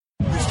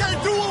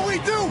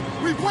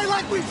We play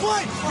like we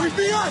play. We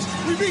be us.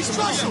 We be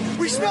special.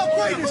 We smell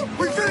greatness.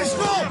 We finish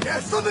strong.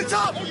 From the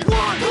top.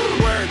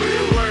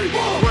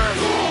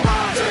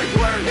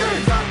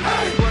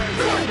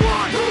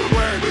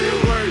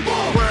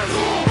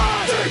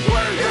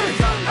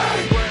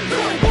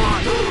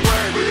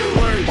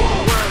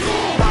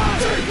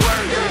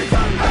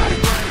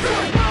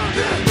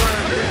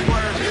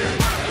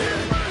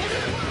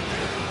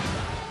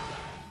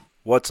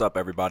 What's up,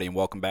 everybody, and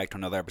welcome back to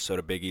another episode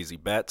of Big Easy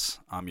Bets.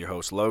 I'm your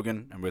host,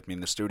 Logan, and with me in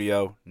the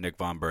studio, Nick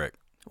Von Brick.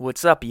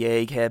 What's up, you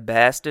egghead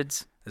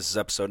bastards? This is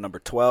episode number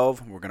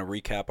 12. We're going to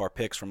recap our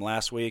picks from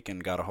last week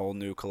and got a whole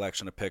new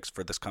collection of picks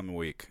for this coming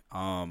week.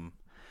 It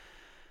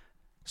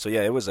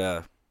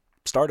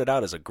started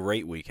out as a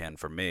great weekend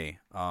for me.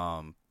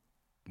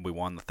 We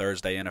won the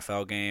Thursday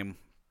NFL game,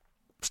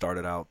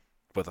 started out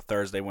with a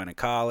Thursday win in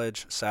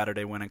college,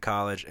 Saturday win in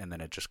college, and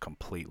then it just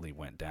completely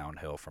went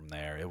downhill from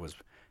there. It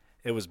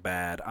was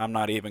bad. I'm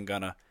not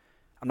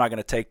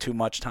gonna take too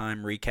much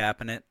time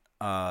recapping it.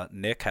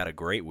 Nick had a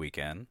great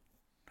weekend.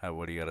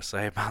 What do you got to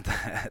say about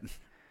that?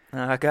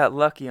 I got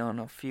lucky on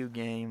a few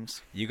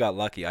games. You got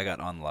lucky. I got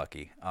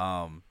unlucky.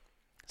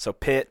 So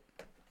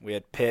we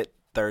had Pitt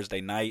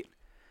Thursday night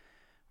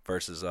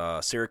versus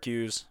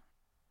Syracuse.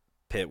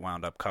 Pitt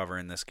wound up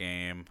covering this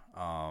game.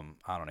 I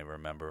don't even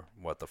remember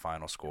what the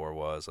final score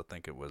was. I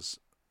think it was,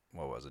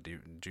 what was it?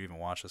 Did you even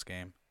watch this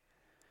game?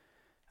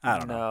 I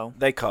don't know.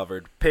 They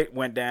covered. Pitt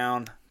went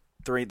down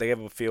 3. They gave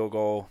up a field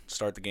goal to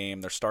start the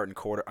game. Their starting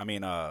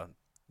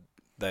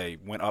they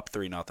went up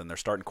 3-0. Their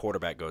starting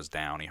quarterback goes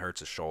down. He hurts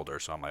his shoulder.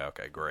 So I'm like,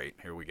 okay, great.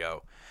 Here we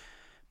go.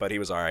 But he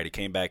was all right. He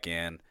came back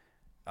in.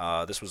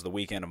 This was the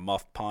weekend of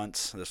muffed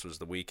punts. This was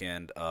the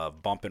weekend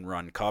of bump and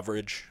run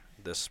coverage.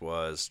 This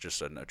was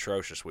just an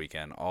atrocious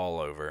weekend all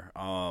over.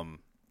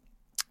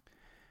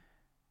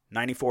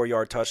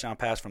 94-yard touchdown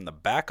pass from the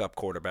backup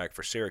quarterback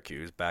for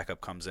Syracuse.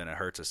 Backup comes in and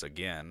hurts us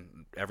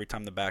again. Every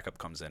time the backup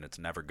comes in, it's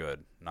never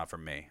good. Not for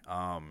me.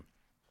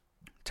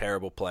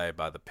 Terrible play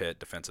by the Pitt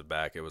defensive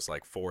back. It was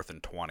like 4th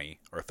and 20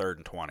 or 3rd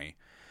and 20,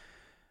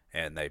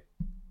 and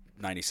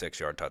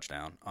 96-yard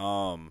touchdown.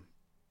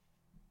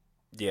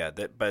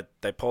 But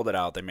they pulled it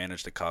out. They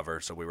managed to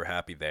cover, so we were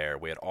happy there.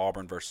 We had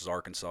Auburn versus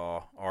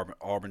Arkansas.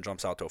 Auburn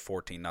jumps out to a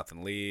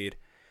 14-0 lead.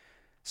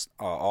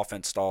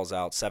 Offense stalls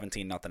out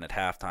 17-0 at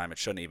halftime. It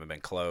shouldn't have even been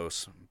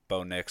close.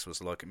 Bo Nix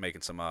was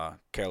making some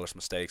careless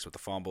mistakes with the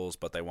fumbles,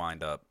 but they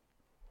wind up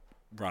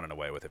running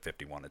away with it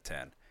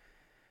 51-10.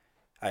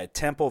 I had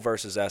Temple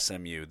versus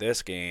SMU.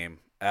 This game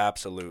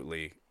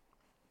absolutely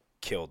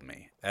killed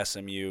me.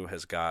 SMU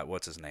has got,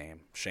 what's his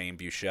name? Shane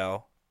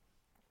Buechele?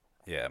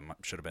 Yeah,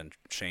 should have been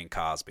Shane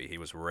Cosby. He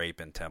was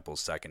raping Temple's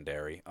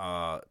secondary.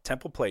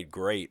 Temple played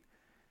great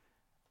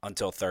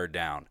until third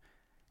down.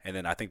 And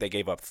then I think they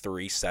gave up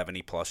 3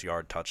 70-plus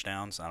yard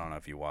touchdowns. I don't know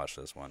if you watched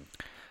this one.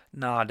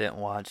 No, I didn't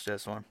watch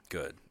this one.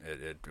 Good.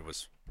 It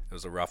was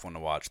a rough one to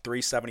watch.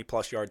 3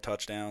 70-plus yard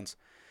touchdowns.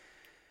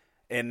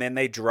 And then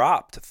they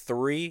dropped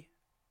 3.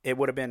 It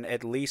would have been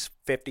at least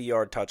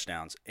 50-yard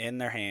touchdowns in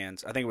their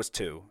hands. I think it was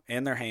 2.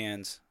 In their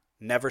hands.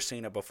 Never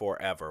seen it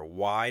before ever.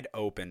 Wide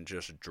open,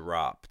 just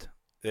dropped.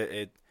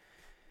 The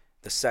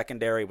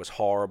secondary was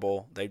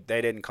horrible. They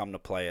didn't come to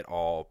play at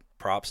all.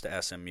 Props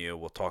to SMU.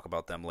 We'll talk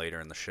about them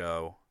later in the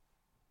show.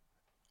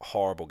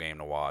 Horrible game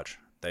to watch.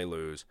 They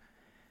lose.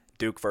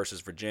 Duke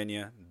versus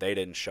Virginia. They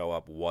didn't show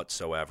up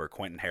whatsoever.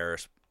 Quentin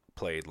Harris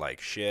played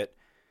like shit.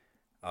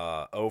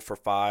 0 for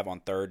 5 on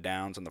third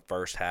downs in the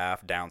first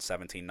half. Down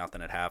 17-0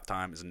 at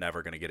halftime is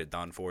never going to get it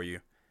done for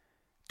you.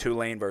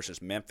 Tulane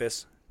versus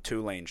Memphis.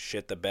 Tulane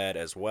shit the bed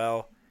as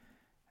well.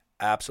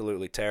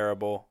 Absolutely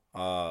terrible.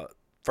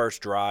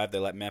 First drive, they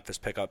let Memphis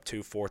pick up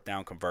 2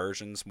 fourth-down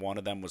conversions. One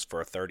of them was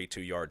for a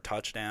 32-yard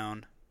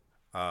touchdown.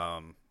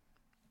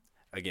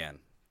 Again,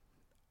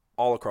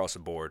 all across the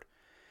board,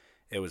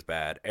 it was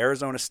bad.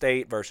 Arizona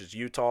State versus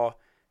Utah.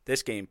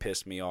 This game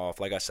pissed me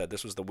off. Like I said,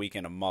 this was the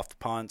weekend of muffed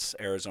punts.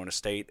 Arizona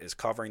State is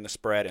covering the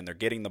spread, and they're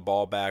getting the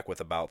ball back with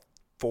about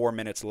 4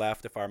 minutes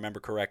left, if I remember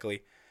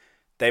correctly.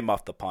 They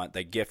muffed the punt.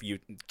 They gift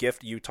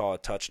Utah a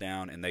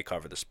touchdown, and they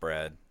cover the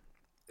spread.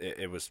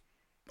 It was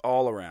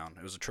all around.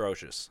 It was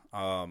atrocious.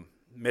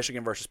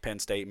 Michigan versus Penn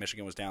State.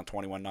 Michigan was down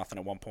 21-0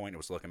 at one point. It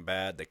was looking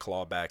bad. They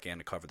clawed back in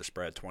to cover the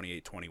spread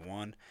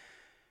 28-21.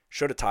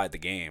 Should have tied the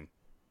game,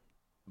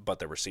 but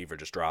the receiver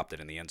just dropped it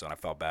in the end zone. I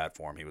felt bad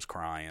for him. He was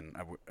crying.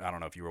 I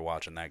don't know if you were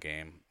watching that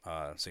game.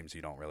 Seems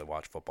you don't really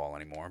watch football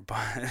anymore,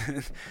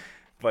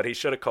 but he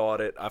should have caught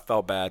it. I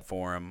felt bad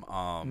for him.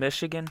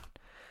 Michigan?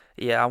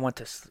 Yeah, I went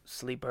to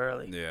sleep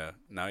early. Yeah.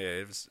 No, yeah,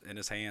 it was in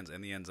his hands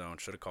in the end zone.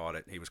 Should have caught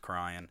it. He was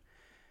crying.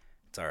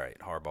 It's all right.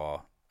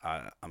 Harbaugh.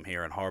 I'm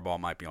hearing Harbaugh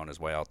might be on his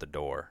way out the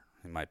door.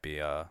 He might be.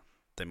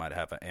 They might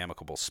have an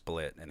amicable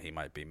split, and he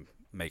might be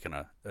making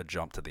a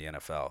jump to the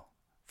NFL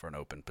for an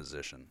open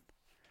position.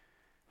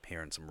 I'm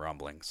hearing some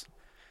rumblings.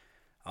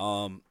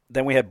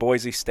 Then we had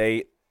Boise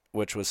State,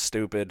 which was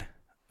stupid.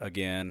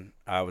 Again,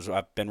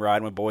 I've been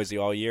riding with Boise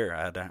all year.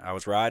 I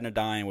was riding or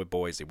dying with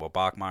Boise. Well,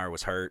 Bachmeier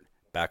was hurt.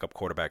 Backup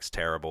quarterback's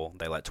terrible.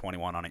 They let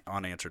 21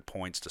 unanswered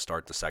points to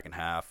start the second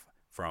half.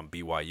 from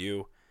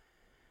BYU.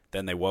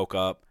 Then they woke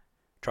up,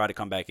 tried to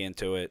come back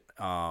into it,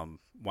 wound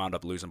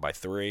up losing by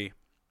 3.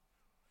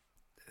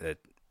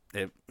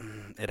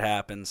 It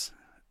happens.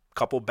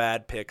 Couple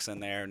bad picks in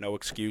there, no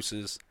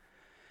excuses.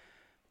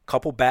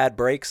 Couple bad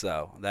breaks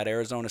though. That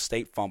Arizona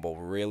State fumble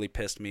really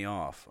pissed me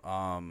off.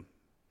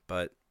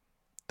 But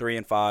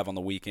 3-5 on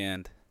the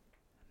weekend.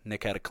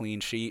 Nick had a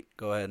clean sheet.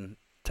 Go ahead and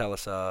tell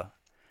us how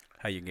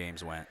your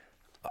games went.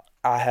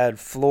 I had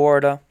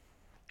Florida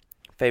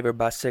favored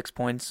by 6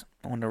 points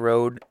on the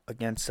road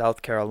against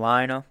South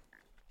Carolina.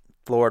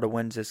 Florida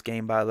wins this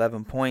game by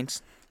 11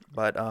 points.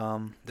 But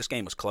this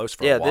game was close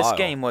for a while. This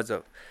game was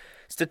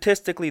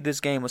statistically, this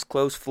game was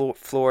close.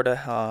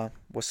 Florida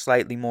was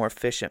slightly more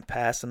efficient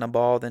passing the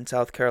ball than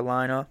South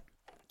Carolina.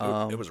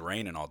 It was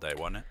raining all day,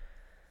 wasn't it?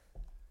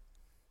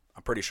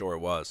 I'm pretty sure it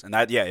was. And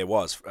it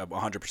was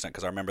 100%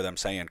 because I remember them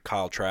saying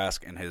Kyle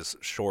Trask in his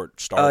short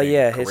starting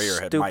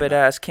career his stupid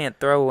ass can't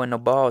throw when the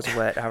ball's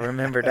wet. I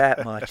remember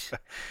that much.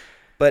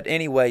 But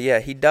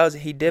anyway, he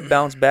did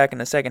bounce back in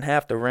the second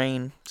half. The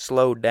rain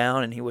slowed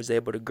down and he was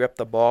able to grip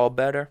the ball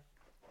better.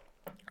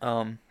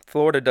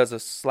 Florida does a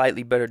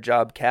slightly better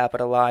job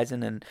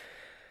capitalizing, and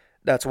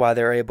that's why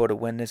they're able to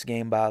win this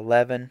game by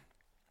 11.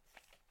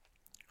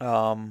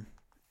 I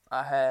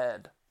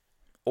had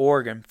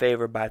Oregon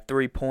favored by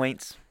 3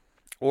 points.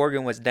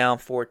 Oregon was down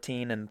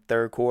 14 in the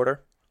third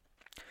quarter.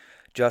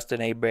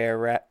 Justin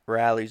Hebert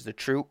rallies the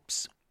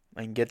troops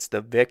and gets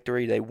the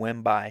victory. They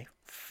win by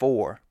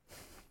 4,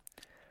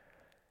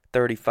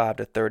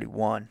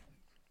 35-31.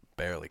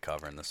 Barely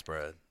covering the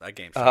spread. That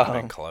game should have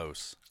been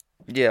close.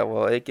 Yeah,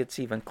 well, it gets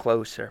even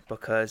closer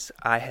because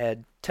I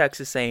had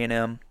Texas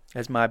A&M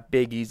as my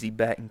big easy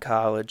bet in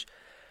college,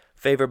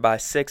 favored by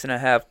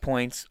 6.5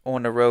 points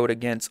on the road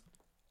against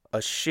a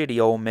shitty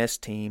Ole Miss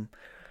team.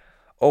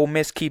 Ole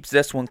Miss keeps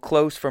this one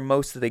close for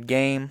most of the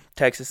game.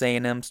 Texas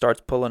A&M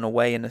starts pulling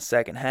away in the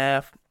second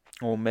half.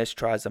 Ole Miss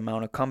tries to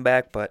mount a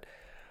comeback, but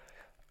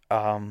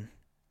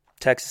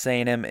Texas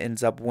A&M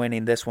ends up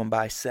winning this one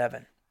by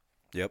 7.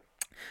 Yep.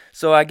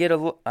 So I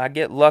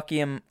get lucky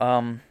in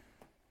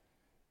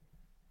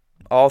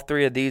all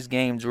 3 of these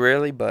games,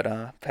 really, but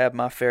I've had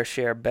my fair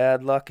share of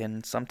bad luck,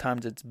 and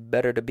sometimes it's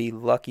better to be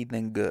lucky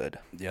than good.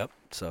 Yep.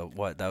 So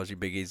what? That was your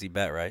big easy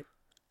bet, right?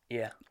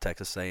 Yeah.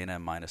 Texas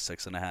A&M minus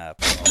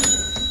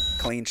 6.5.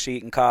 Clean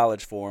sheet in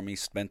college for him.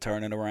 He's been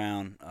turning the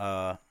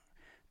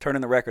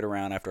record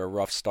around after a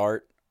rough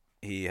start.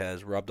 He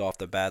has rubbed off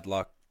the bad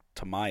luck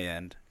to my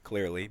end,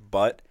 clearly.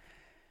 But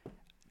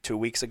 2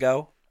 weeks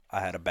ago, I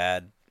had a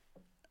bad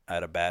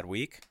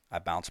week. I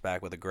bounced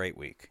back with a great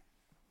week.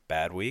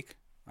 Bad week.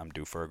 I'm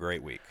due for a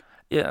great week.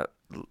 Yeah,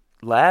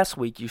 last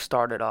week you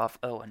started off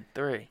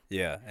 0-3.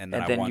 Yeah, and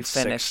then I you won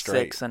finished 6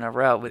 straight. 6 in a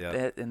row with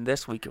it, and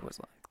this week it was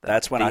like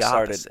that's when I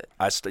started.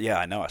 Opposite.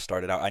 I know. I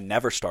started out. I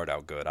never start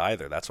out good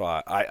either. That's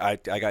why I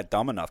got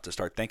dumb enough to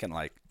start thinking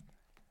like,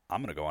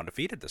 I'm gonna go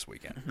undefeated this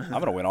weekend. I'm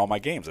gonna win all my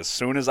games. As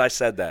soon as I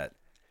said that,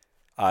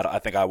 I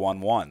think I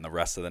won 1 the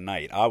rest of the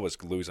night. I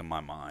was losing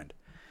my mind.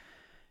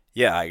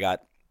 Yeah,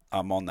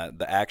 I'm on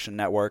the Action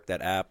Network,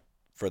 that app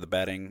for the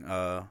betting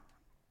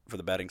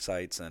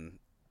sites, and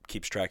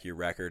keeps track of your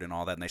record and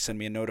all that. And they send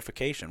me a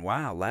notification.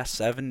 Wow, last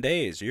 7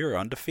 days you're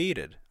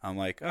undefeated. I'm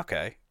like,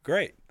 okay,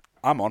 great.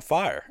 I'm on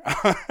fire.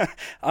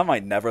 I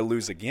might never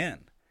lose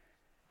again.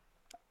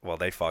 Well,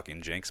 they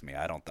fucking jinxed me.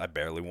 I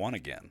barely won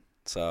again.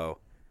 So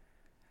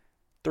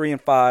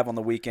 3-5 on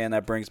the weekend.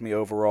 That brings me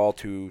overall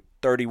to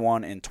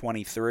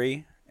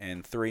 31-23,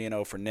 and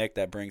 3-0 for Nick.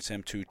 That brings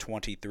him to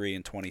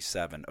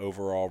 23-27.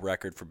 Overall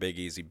record for Big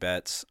Easy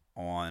Bets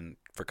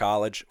for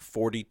college,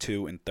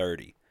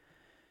 42-30.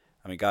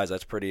 I mean, guys,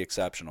 that's pretty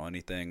exceptional.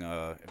 Anything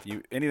over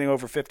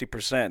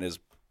 50% is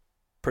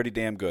pretty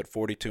damn good.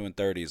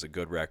 42-30 is a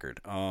good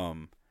record.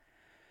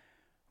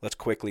 Let's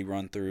quickly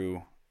run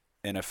through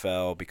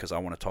NFL because I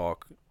want to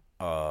talk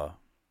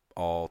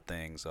all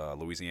things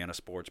Louisiana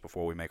sports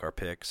before we make our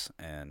picks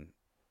and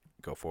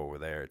go forward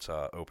there. It's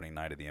opening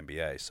night of the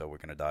NBA, so we're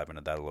going to dive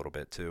into that a little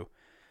bit too.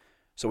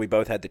 So we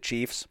both had the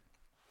Chiefs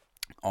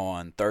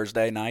on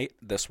Thursday night.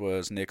 This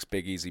was Nick's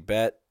Big Easy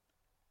Bet.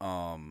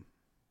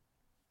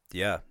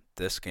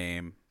 This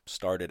game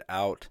started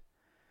out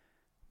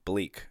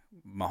bleak.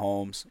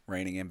 Mahomes,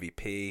 reigning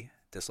MVP,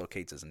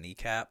 dislocates his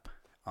kneecap.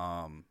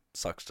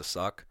 Sucks to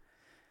suck.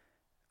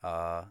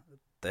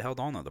 They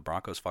held on, though. The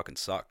Broncos fucking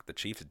suck. The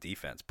Chiefs'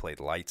 defense played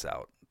lights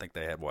out. I think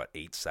they had,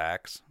 8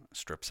 sacks? A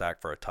strip sack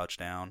for a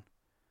touchdown.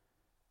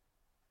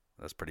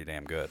 That's pretty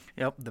damn good.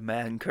 Yep, the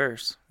Madden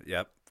curse.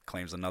 Yep,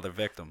 claims another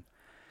victim.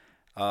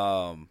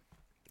 Both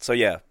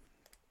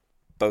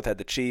had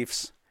the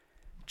Chiefs.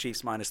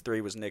 Chiefs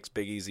 -3 was Nick's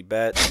Big Easy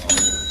Bet.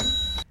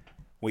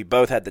 We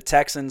both had the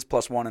Texans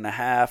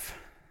 +1.5.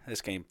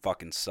 This game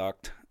fucking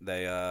sucked.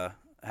 They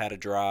had a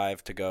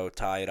drive to go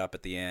tie it up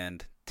at the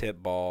end.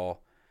 Tip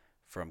ball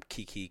from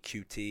Kiki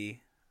QT.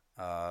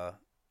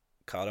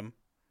 Cut him.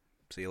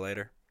 See you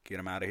later. Get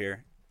him out of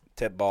here.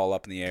 Tip ball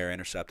up in the air,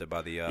 intercepted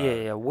by the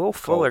Will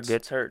Fuller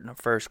gets hurt in the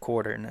first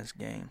quarter in this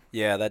game.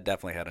 Yeah, that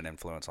definitely had an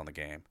influence on the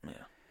game.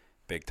 Yeah.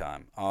 Big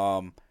time.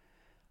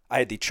 I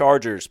had the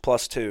Chargers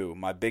 +2,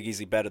 my big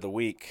easy bet of the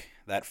week.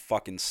 That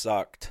fucking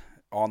sucked.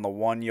 On the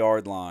 1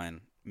 yard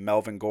line,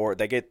 Melvin Gordon.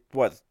 They get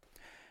what?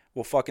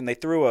 Well, fucking they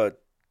threw a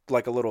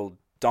little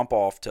dump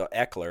off to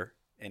Eckler,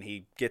 and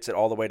he gets it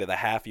all the way to the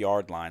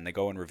half-yard line. They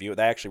go and review it.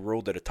 They actually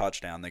ruled it a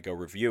touchdown. They go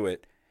review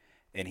it,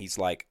 and he's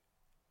like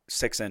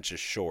 6 inches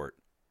short.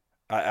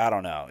 I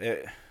don't know.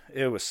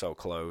 It was so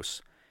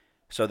close.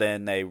 So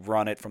then they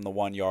run it from the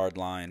 1 yard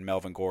line.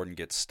 Melvin Gordon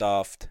gets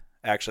stuffed.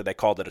 Actually, they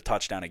called it a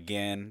touchdown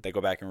again. They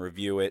go back and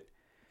review it,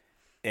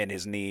 and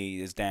his knee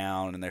is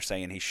down, and they're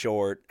saying he's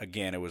short.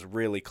 Again, it was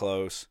really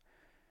close.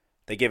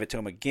 They give it to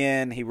him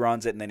again. He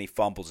runs it, and then he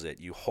fumbles it.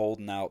 You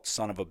holding out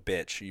son of a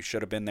bitch. You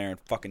should have been there in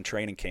fucking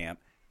training camp.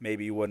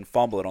 Maybe you wouldn't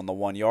fumble it on the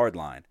 1 yard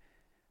line.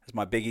 It's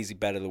my big easy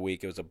bet of the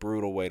week. It was a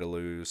brutal way to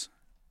lose.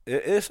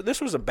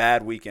 This was a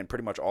bad weekend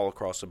pretty much all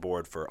across the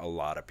board for a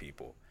lot of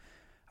people.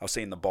 I was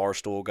seeing the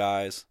Barstool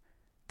guys.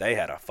 They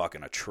had a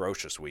fucking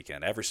atrocious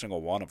weekend. Every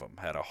single one of them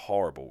had a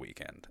horrible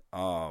weekend.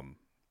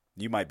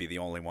 You might be the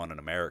only one in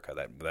America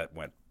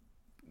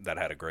that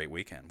had a great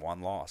weekend.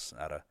 One loss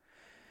out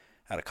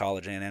of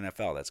college and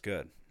NFL. That's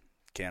good.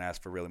 Can't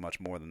ask for really much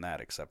more than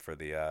that, except for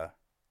the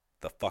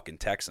fucking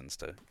Texans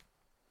to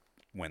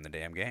win the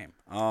damn game.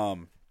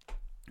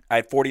 I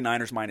had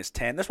 49ers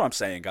 -10. That's what I'm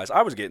saying, guys.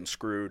 I was getting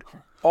screwed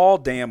all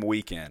damn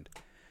weekend.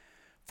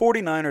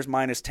 49ers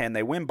 -10.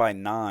 They win by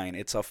 9.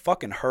 It's a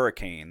fucking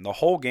hurricane. The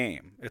whole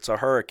game. It's a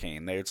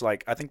hurricane. It's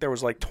like, I think there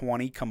was like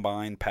 20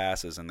 combined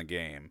passes in the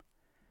game.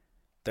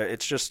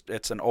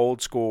 It's an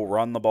old school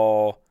run the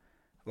ball,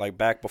 like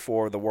back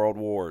before the World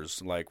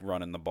Wars, like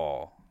running the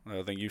ball.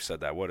 I think you said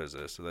that. What is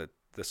this?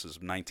 This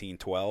is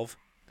 1912?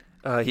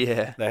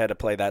 Yeah. They had to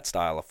play that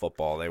style of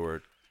football. They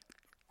were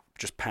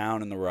just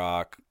pounding the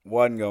rock.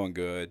 Wasn't going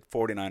good.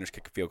 49ers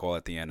kick a field goal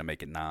at the end to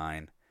make it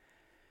 9.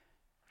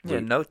 Yeah,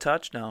 no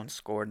touchdowns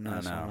scored in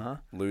this I know. one, huh?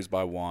 Lose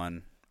by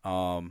 1.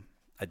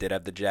 I did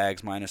have the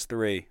Jags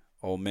 -3.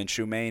 Old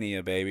Minshew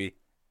Mania, baby.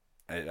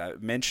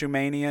 Minshew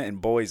Mania in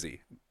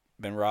Boise.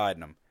 Been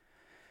riding him.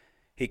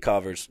 He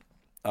covers.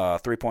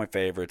 3-point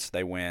favorites.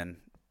 They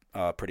win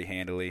pretty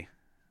handily.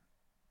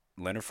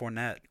 Leonard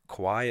Fournette,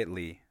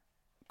 quietly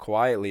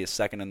is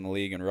second in the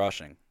league in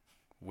rushing.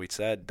 We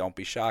said don't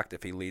be shocked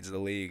if he leads the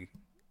league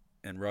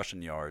in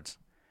rushing yards.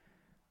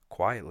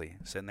 Quietly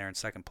sitting there in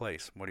second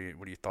place. What are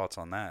your thoughts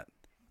on that?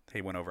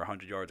 He went over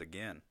 100 yards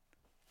again.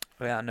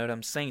 Yeah, I know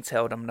them Saints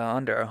held him to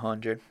under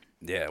 100.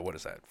 Yeah, what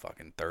is that?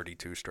 Fucking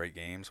 32 straight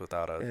games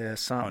without a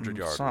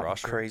 100-yard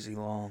rusher. Crazy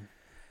long.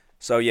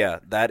 So yeah,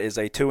 that is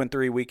a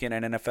 2-3 weekend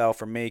in NFL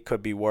for me.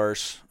 Could be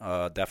worse.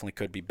 Definitely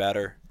could be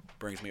better.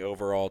 Brings me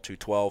overall to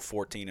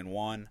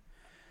 12-14-1.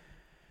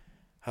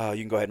 You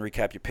can go ahead and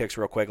recap your picks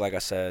real quick. Like I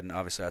said,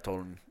 obviously I told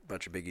him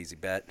about your big easy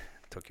bet.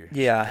 Took your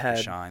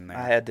shine there.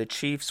 I had the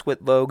Chiefs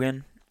with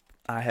Logan.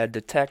 I had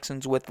the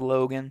Texans with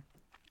Logan.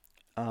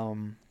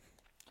 Then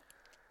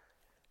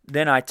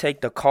I take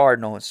the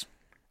Cardinals.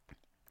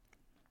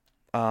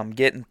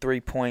 Getting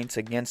 3 points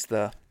against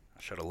the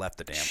I should have left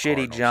the damn shitty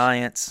Cardinals.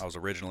 Giants. I was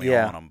originally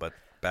on them, but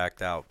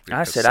backed out.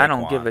 I said I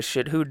don't give a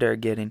shit who they're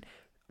getting.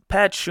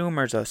 Pat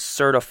Schumer's a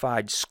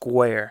certified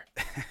square.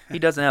 He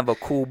doesn't have a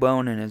cool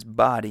bone in his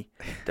body.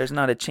 There's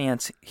not a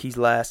chance he's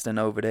lasting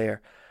over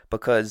there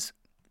because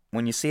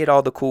when you see it,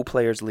 all the cool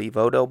players leave.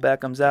 Odell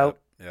Beckham's out.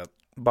 Yep.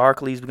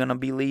 Barkley's going to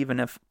be leaving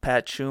if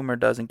Pat Schumer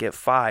doesn't get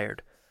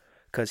fired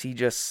because he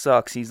just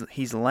sucks.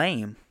 He's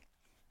lame.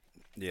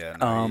 Yeah.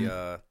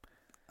 No,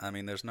 I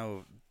mean, there's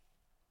no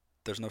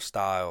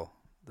style.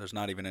 There's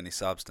not even any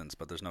substance,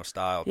 but there's no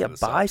style to the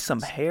buy substance.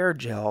 some hair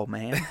gel,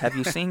 man. Have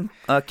you seen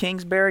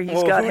Kingsbury?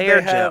 He's got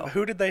hair gel.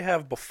 Who did they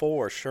have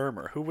before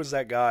Shermer? Who was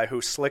that guy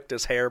who slicked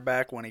his hair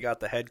back when he got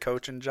the head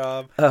coaching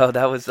job? Oh,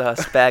 that was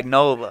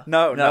Spagnuolo.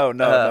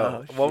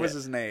 No. What was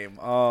his name?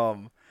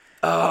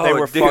 They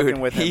were fucking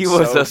with him. He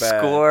was so a bad.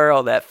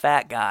 squirrel, that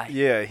fat guy.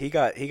 Yeah, he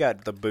got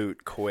the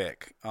boot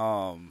quick.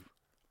 Hold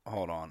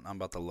on, I'm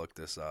about to look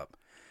this up.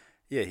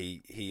 Yeah,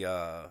 he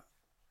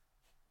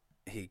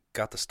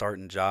got the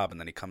starting job, and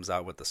then he comes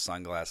out with the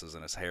sunglasses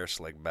and his hair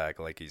slicked back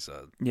like he's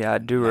a I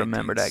do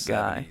remember that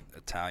guy.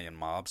 Italian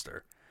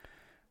mobster.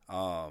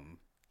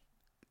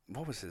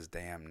 What was his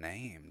damn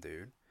name,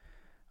 dude?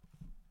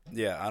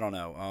 Yeah, I don't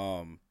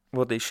know.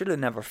 Well, they should have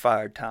never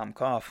fired Tom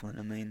Coughlin.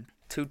 I mean,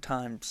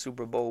 2-time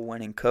Super Bowl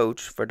winning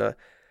coach for the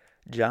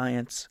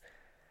Giants.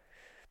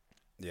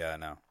 Yeah, I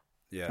know.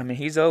 Yeah. I mean,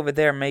 he's over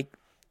there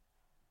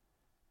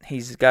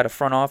he's got a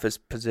front office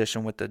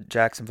position with the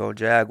Jacksonville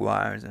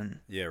Jaguars and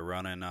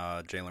running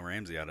Jalen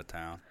Ramsey out of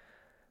town.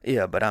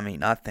 Yeah, but I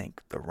mean, I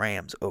think the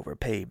Rams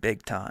overpaid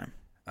big time.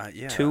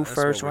 2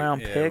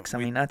 first-round picks. I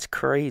mean, that's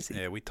crazy.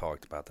 Yeah, we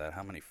talked about that.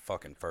 How many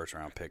fucking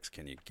first-round picks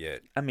can you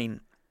get? I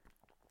mean,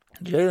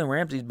 Jalen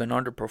Ramsey's been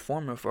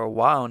underperforming for a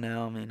while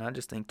now. I mean, I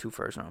just think 2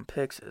 first-round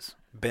picks is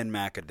Ben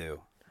McAdoo.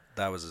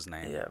 That was his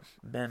name. Yeah,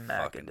 Ben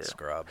McAdoo. Fucking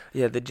scrub.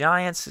 Yeah, the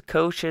Giants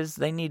coaches,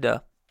 they need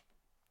to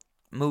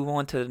move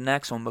on to the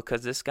next one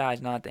because this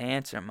guy's not the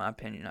answer, in my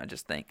opinion. I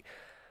just think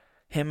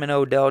him and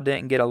Odell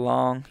didn't get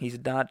along. He's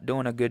not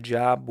doing a good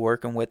job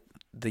working with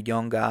the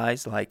young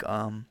guys like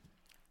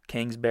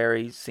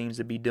Kingsbury seems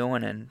to be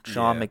doing, and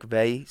Sean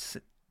McVay.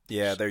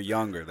 Yeah, they're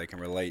younger. They can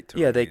relate to.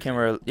 Yeah, they can.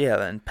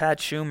 And Pat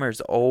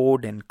Schumer's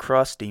old and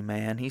crusty,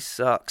 man. He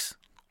sucks.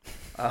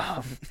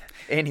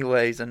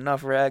 Anyways,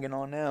 enough ragging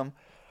on them.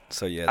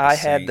 So yeah, I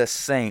had the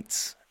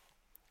Saints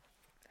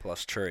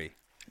plus Tree.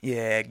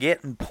 Yeah,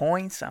 getting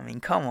points. I mean,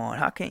 come on.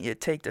 How can't you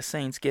take the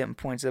Saints getting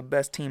points? The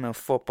best team in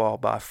football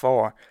by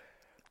far.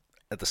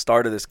 At the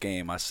start of this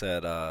game, I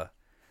said I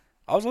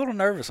was a little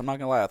nervous. I'm not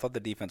going to lie. I thought the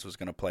defense was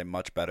going to play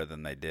much better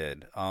than they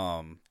did.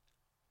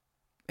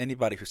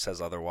 Anybody who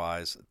says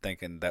otherwise,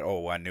 thinking that,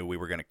 oh, I knew we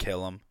were going to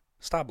kill them,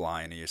 stop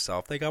lying to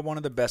yourself. They got one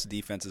of the best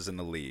defenses in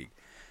the league.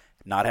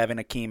 Not having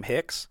Akeem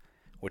Hicks,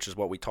 which is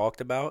what we talked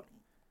about,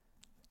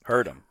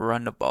 hurt him.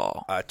 Run the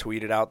ball. I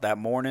tweeted out that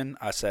morning.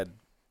 I said,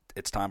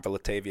 it's time for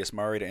Latavius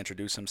Murray to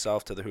introduce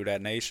himself to the Who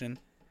Dat Nation,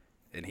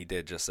 and he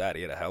did just that.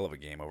 He had a hell of a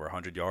game, over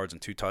 100 yards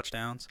and 2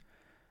 touchdowns.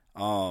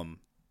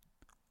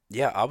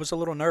 Yeah, I was a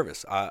little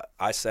nervous.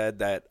 I said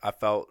that I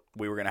felt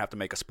we were going to have to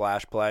make a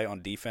splash play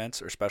on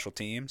defense or special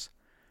teams.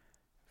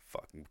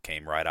 Fucking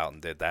came right out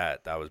and did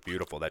that. That was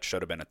beautiful. That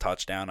should have been a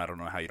touchdown. I don't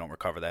know how you don't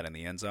recover that in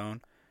the end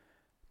zone.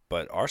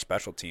 But our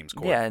special teams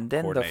coordinators. Yeah, and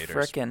then the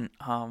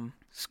frickin'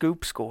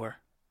 scoop score.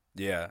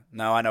 Yeah.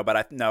 No, I know,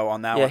 but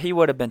on that one. Yeah, he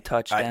would have been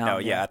touchdown.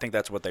 I think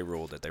that's what they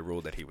ruled it. They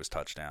ruled that he was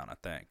touchdown, I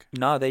think.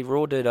 No, they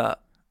ruled it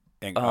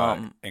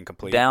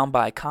incomplete. Down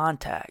by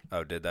contact.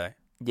 Oh, did they?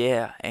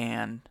 Yeah,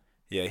 and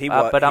yeah, he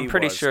was. But I'm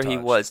pretty sure he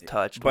was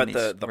touched. But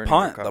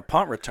the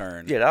punt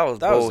return. Yeah, that was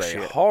bullshit.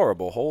 Was a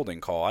horrible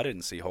holding call. I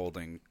didn't see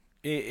holding.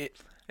 It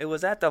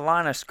was at the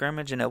line of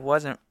scrimmage, and it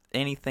wasn't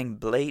anything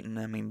blatant.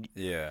 I mean,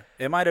 yeah,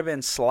 it might have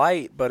been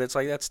slight, but it's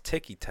like that's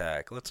ticky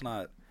tack. Let's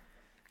not.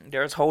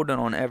 There's holding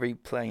on every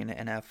play in the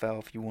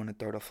NFL if you want to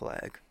throw the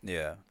flag.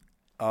 Yeah.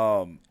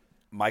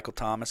 Michael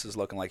Thomas is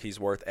looking like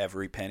he's worth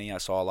every penny. I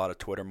saw a lot of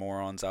Twitter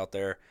morons out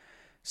there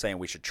saying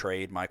we should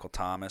trade Michael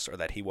Thomas or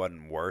that he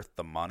wasn't worth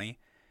the money.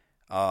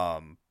 I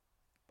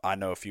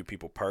know a few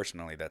people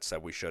personally that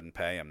said we shouldn't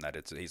pay him, that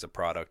he's a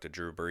product of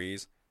Drew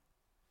Brees.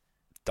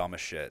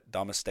 Dumbest shit.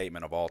 Dumbest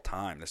statement of all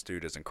time. This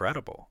dude is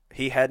incredible.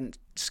 He hadn't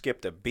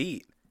skipped a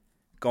beat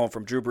going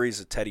from Drew Brees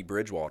to Teddy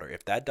Bridgewater.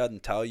 If that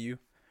doesn't tell you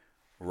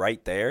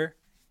right there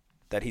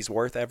that he's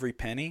worth every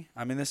penny,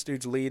 I mean, this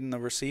dude's leading the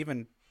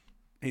receiving.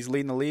 He's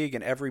leading the league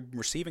in every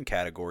receiving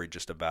category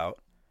just about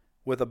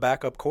with a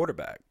backup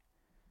quarterback.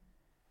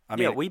 I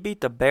mean, we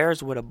beat the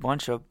Bears with a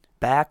bunch of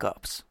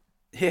backups.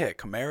 Yeah,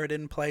 Kamara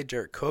didn't play.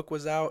 Jared Cook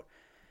was out.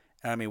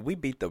 I mean, we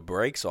beat the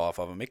brakes off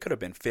of him. It could have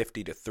been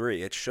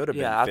 50-3. It should have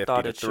been 50-3. Yeah, I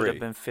thought it should have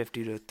been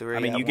 50-3. I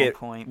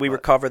mean, we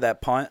recover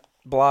that punt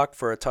block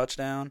for a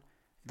touchdown.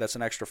 That's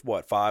an extra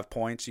 5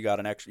 points. You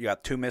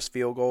got 2 missed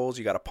field goals.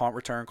 You got a punt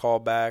return call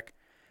back.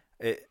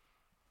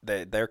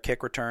 Their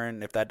kick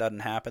return, if that doesn't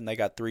happen, they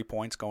got 3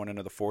 points going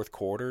into the fourth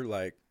quarter.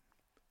 Like,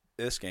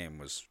 this game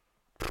wasn't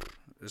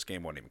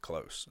even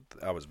close.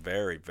 I was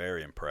very,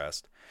 very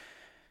impressed.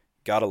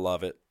 Gotta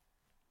love it.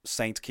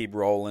 Saints keep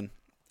rolling.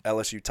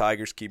 LSU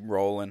Tigers keep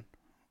rolling.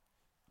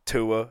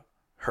 Tua,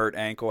 hurt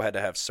ankle, had to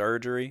have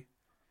surgery.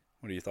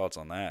 What are your thoughts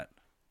on that?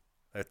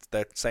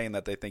 That's saying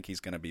that they think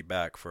he's going to be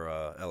back for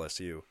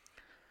LSU.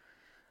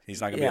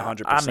 He's not going to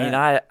be 100%. I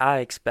mean, I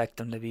expect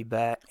him to be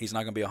back. He's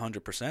not going to be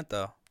 100%,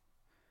 though.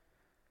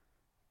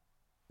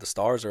 The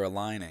stars are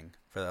aligning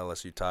for the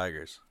LSU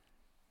Tigers.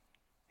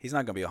 He's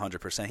not going to be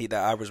 100%.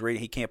 I was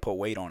reading he can't put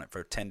weight on it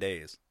for 10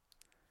 days.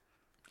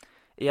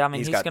 Yeah, I mean,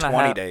 he's got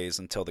 20 days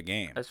until the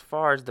game. As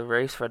far as the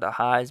race for the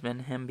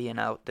Heisman, him being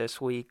out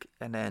this week,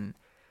 and then,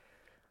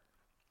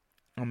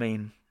 I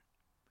mean,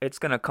 it's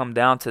going to come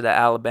down to the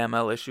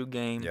Alabama-LSU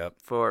game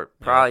for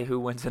probably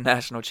who wins the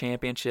national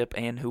championship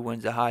and who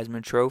wins the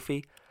Heisman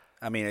Trophy.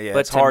 I mean, yeah,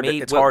 it's hard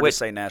to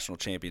say national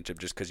championship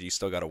just because you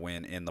still got to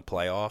win in the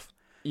playoff.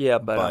 Yeah,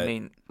 but I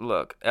mean,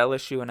 look,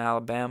 LSU and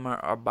Alabama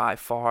are by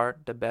far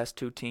the best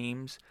 2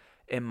 teams,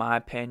 in my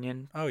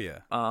opinion. Oh, yeah.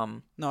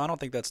 No, I don't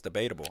think that's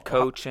debatable.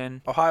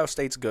 Coaching. Ohio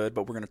State's good,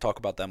 but we're going to talk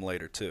about them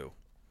later, too.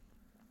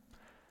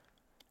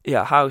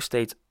 Yeah, Ohio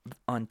State's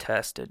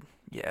untested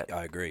yet.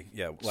 I agree.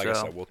 Yeah, I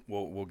said,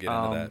 we'll get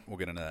into that. We'll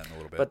get into that in a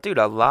little bit. But, dude,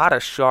 a lot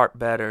of sharp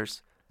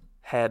bettors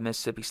had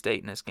Mississippi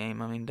State in this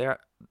game. I mean,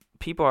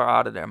 people are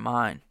out of their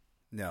mind.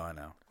 No, I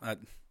know.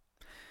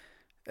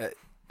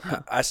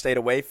 I stayed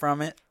away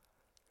from it,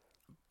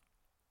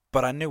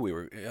 but I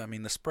knew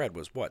the spread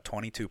was,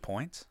 22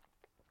 points?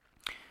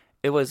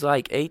 It was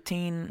like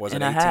 18 was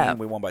and it 18? A half.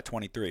 We won by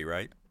 23,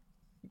 right?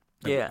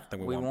 Yeah,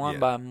 we won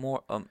by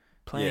more,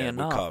 plenty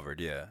enough. Yeah, we covered,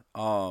 yeah.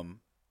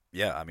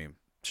 Yeah, I mean,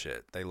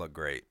 shit, they look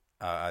great.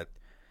 I'm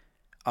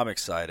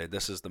excited.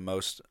 This is the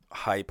most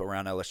hype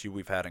around LSU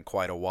we've had in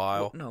quite a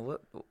while.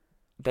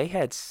 They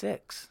had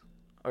 6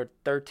 or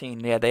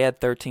 13. Yeah, they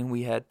had 13.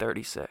 We had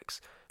 36.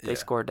 They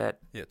scored that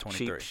 23.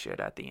 cheap shit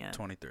at the end.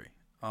 23.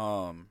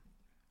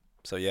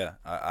 So, yeah,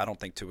 I don't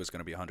think Tua's going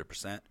to be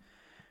 100%.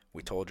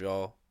 We told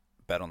y'all,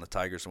 bet on the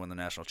Tigers to win the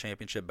national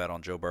championship, bet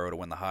on Joe Burrow to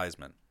win the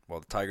Heisman. Well,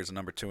 the Tigers are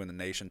number 2 in the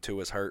nation.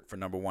 Tua's hurt for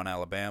number 1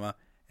 Alabama,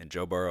 and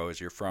Joe Burrow is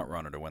your front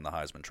runner to win the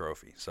Heisman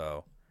Trophy.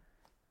 So,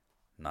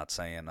 Not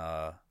saying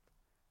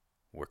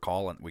we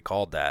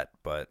called that,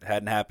 but it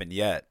hadn't happened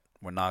yet.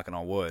 We're knocking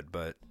on wood,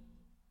 but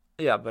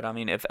Yeah, but I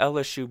mean, if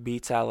LSU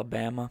beats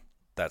Alabama,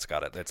 that's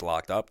got it. It's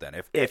locked up then.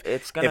 If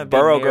it's gonna if be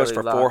Burrow goes nearly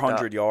for locked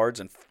 400 up. yards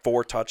and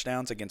 4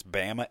 touchdowns against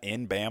Bama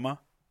in Bama,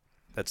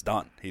 that's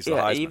done. He's the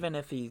Yeah,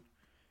 Heisman.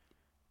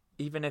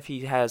 even if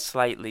he has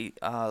slightly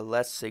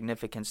less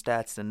significant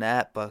stats than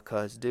that,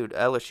 because dude,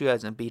 LSU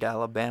hasn't beat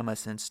Alabama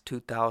since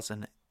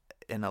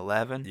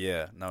 2011.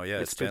 Yeah,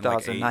 It's it's been like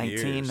 8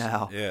 2019 years.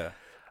 now. Yeah.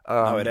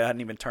 No, it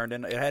hadn't even turned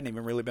in. It hadn't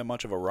even really been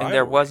much of a rivalry. And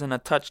there wasn't a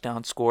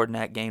touchdown scored in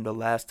that game the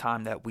last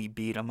time that we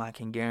beat them. I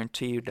can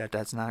guarantee you that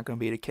that's not going to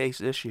be the case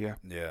this year.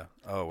 Yeah.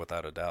 Oh,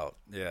 without a doubt.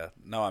 Yeah.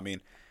 No, I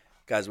mean,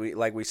 guys,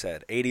 we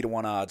said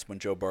 80-1 odds when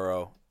Joe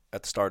Burrow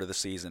at the start of the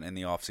season in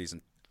the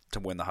offseason to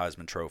win the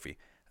Heisman Trophy.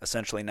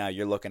 Essentially, now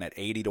you're looking at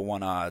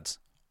 80-1 odds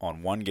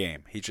on one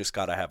game. He's just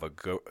got to have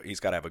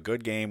he's got to have a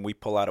good game. We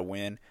pull out a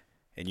win,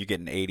 and you get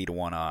an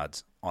 80-1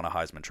 odds on a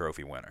Heisman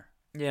Trophy winner.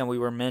 Yeah, we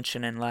were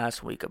mentioning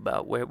last week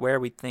about where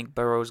we think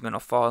Burrow's going to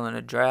fall in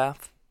the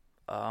draft.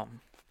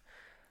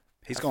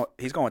 He's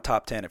going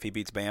top 10 if he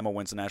beats Bama,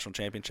 wins the national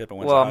championship, and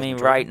wins Well, the Heisman I mean,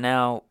 Trophy. right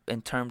now,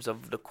 in terms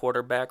of the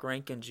quarterback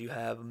rankings, you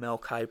have Mel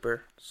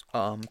Kiper's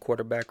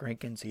quarterback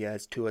rankings. He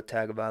has Tua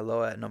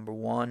Tagovailoa at number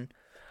 1.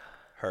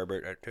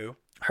 Herbert at 2.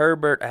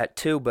 Herbert at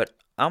 2, but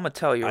I'm going to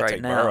tell you I'd right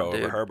take now, Burrow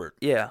dude. over Herbert.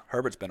 Yeah.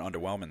 Herbert's been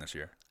underwhelming this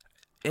year.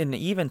 And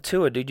even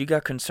Tua, dude, you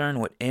got concern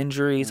with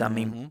injuries. I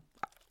mean,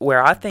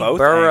 where I think Both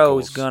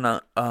Burrow's ankles. going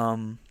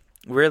to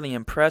really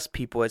impress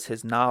people is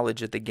his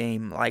knowledge of the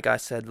game. Like I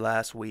said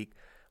last week,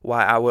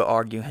 why I would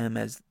argue him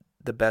as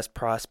the best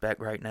prospect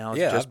right now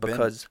is just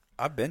because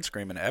I've been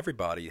screaming at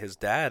everybody. His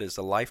dad is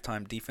a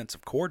lifetime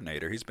defensive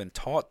coordinator. He's been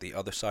taught the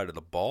other side of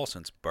the ball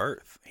since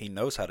birth. He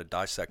knows how to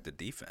dissect the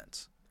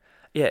defense.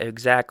 Yeah,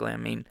 exactly. I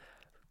mean,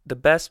 the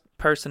best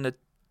person to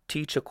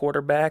teach a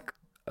quarterback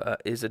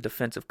is a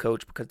defensive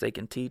coach because they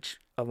can teach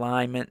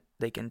alignment.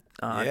 They can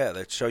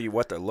They show you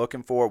what they're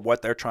looking for,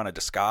 what they're trying to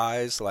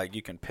disguise. Like,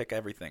 you can pick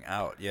everything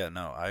out. Yeah,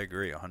 no, I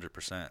agree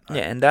 100%.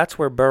 Yeah, and that's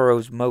where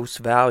Burrow's most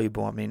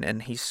valuable. I mean,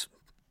 and he's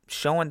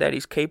showing that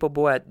he's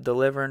capable at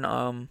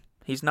delivering.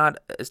 He's not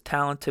as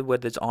talented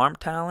with his arm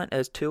talent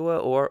as Tua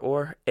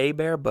or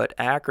Hebert, but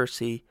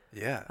accuracy.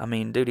 Yeah. I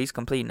mean, dude, he's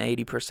completing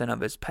 80% of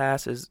his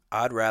passes.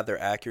 I'd rather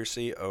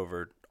accuracy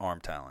over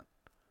arm talent.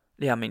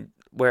 Yeah, I mean,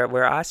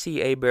 where I see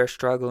Hebert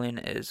struggling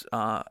is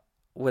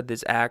with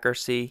his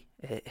accuracy,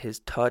 his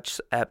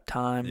touch at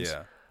times.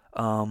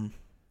 Yeah.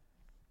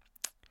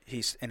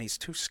 He's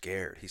too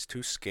scared. He's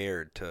too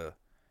scared to.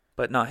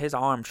 But no, his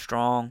arm's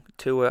strong.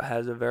 Tua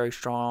has a very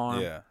strong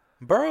arm. Yeah.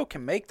 Burrow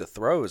can make the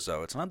throws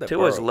though. It's not that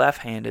Tua's Burrow.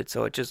 left-handed,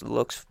 so it just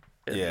looks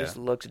Yeah.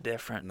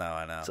 different. No,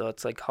 I know. So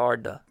it's like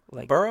hard to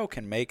like. Burrow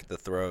can make the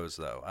throws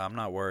though. I'm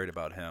not worried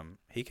about him.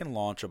 He can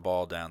launch a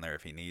ball down there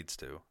if he needs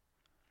to.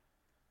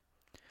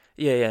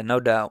 Yeah, no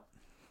doubt.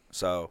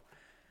 So,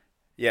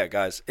 yeah,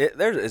 guys,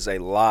 there is a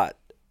lot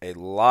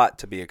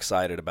to be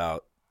excited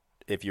about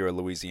if you're a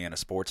Louisiana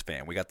sports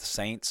fan. We got the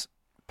Saints,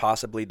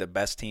 possibly the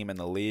best team in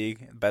the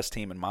league, best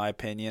team in my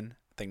opinion.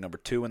 I think number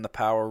 2 in the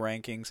power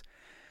rankings.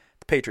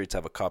 The Patriots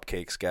have a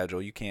cupcake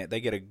schedule.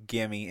 They get a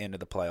gimme into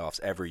the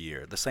playoffs every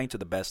year. The Saints are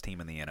the best team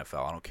in the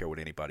NFL. I don't care what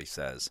anybody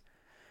says.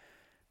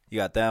 You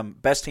got them,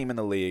 best team in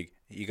the league.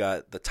 You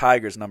got the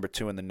Tigers, number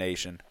 2 in the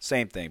nation.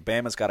 Same thing.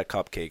 Bama's got a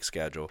cupcake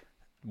schedule.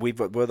 We're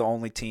the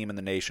only team in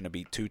the nation to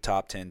beat 2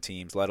 top 10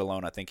 teams, let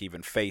alone I think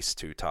even face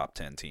 2 top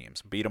 10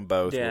 teams. Beat them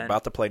both. Yeah. We're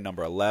about to play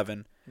number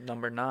 11.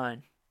 Number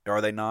 9.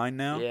 Are they 9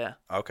 now? Yeah.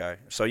 Okay.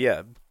 So,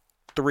 yeah,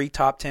 3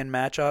 top 10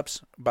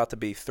 matchups, about to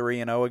be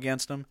 3-0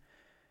 against them.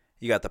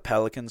 You got the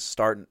Pelicans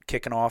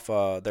kicking off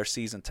their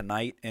season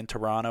tonight in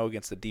Toronto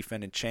against the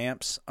defending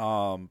champs.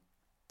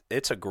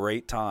 It's a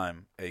great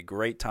time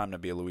to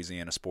be a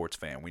Louisiana sports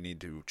fan. We need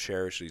to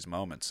cherish these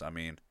moments. I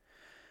mean,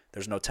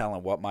 there's no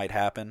telling what might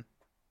happen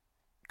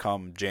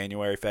come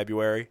January,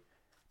 February,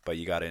 but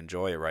you got to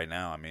enjoy it right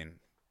now. I mean,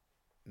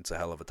 it's a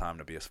hell of a time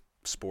to be a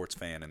sports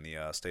fan in the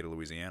state of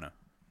Louisiana.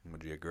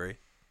 Would you agree?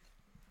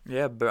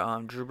 Yeah,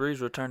 but Drew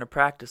Brees returned to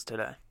practice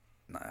today.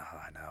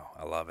 I know.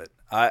 I love it.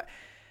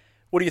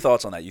 What are your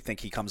thoughts on that? You think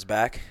he comes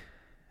back?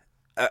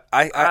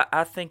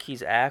 I think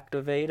he's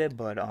activated,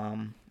 but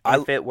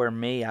if it were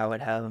me, I would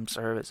have him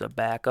serve as a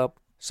backup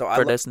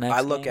this next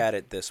I look game. at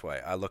it this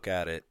way.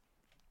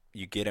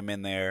 You get him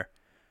in there,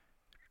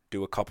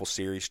 do a couple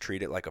series,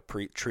 treat it like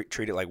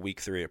week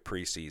 3 of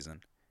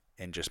preseason,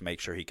 and just make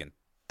sure he can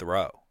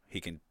throw.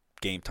 He can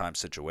game time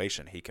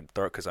situation. He can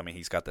throw because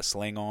he's got the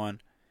sling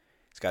on.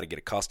 He's got to get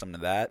accustomed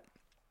to that.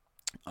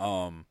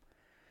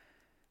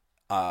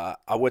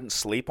 I wouldn't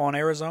sleep on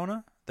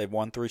Arizona. They've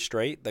won 3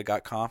 straight. They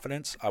got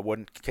confidence. I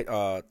wouldn't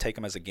take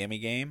them as a gimme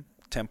game.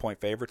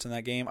 10-point favorites in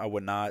that game. I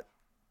would not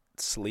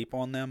sleep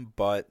on them,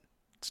 but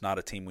it's not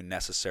a team we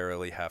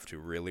necessarily have to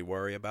really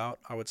worry about,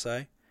 I would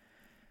say.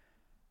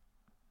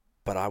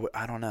 But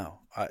I don't know.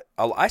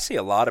 I see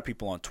a lot of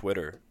people on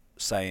Twitter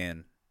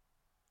saying,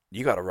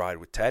 you got to ride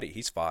with Teddy.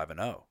 He's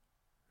 5-0.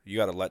 You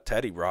got to let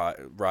Teddy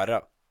ride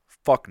out.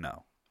 Fuck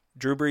no.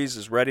 Drew Brees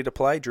is ready to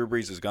play, Drew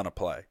Brees is going to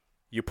play.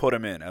 You put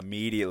him in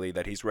immediately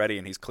that he's ready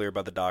and he's cleared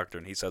by the doctor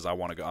and he says, I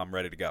want to go. I'm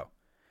ready to go.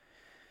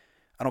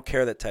 I don't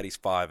care that Teddy's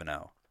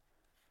 5-0.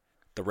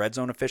 The red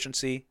zone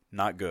efficiency,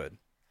 not good.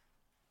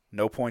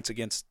 No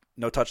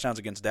touchdowns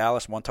against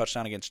Dallas, 1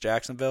 touchdown against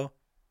Jacksonville.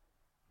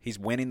 He's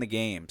winning the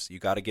games. You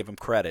got to give him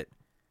credit.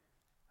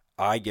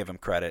 I give him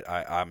credit.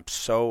 I'm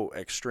so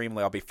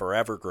extremely, I'll be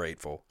forever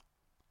grateful.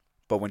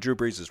 But when Drew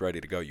Brees is ready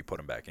to go, you put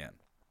him back in.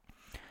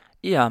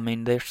 Yeah, I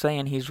mean, they're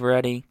saying he's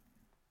ready.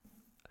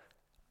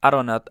 I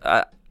don't know.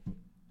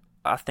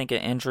 I think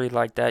an injury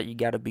like that, you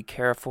got to be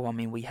careful. I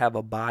mean, we have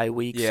a bye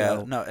week. Yeah,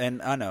 so no,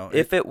 and I know.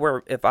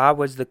 If I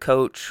was the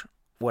coach,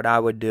 what I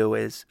would do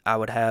is I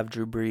would have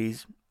Drew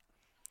Brees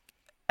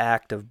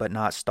active but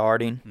not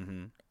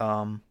starting.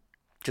 Mm-hmm.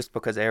 Just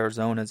because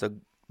Arizona's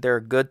they're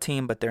a good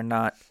team, but they're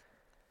not.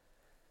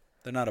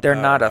 They're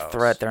not a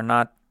threat. They're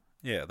not.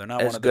 Yeah, they're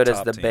not as one of good the as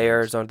top the teams.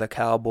 Bears or the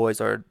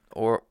Cowboys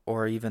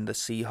or even the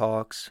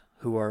Seahawks,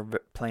 who are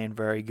playing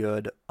very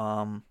good.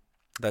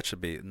 That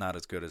should be not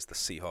as good as the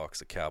Seahawks,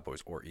 the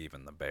Cowboys, or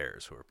even the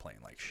Bears, who are playing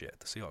like shit.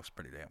 The Seahawks are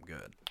pretty damn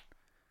good.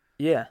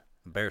 Yeah.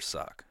 The Bears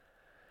suck.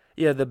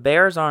 Yeah, the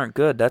Bears aren't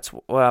good. That's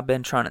what I've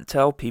been trying to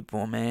tell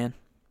people, man.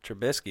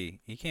 Trubisky,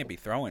 he can't be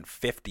throwing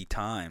 50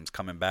 times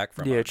coming back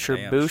from a damn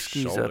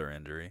Trubisky's shoulder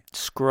injury.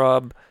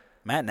 Scrub.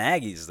 Matt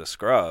Nagy's the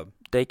scrub.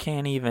 They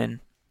can't even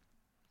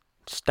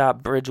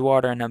stop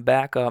Bridgewater and the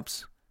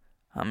backups.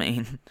 I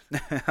mean,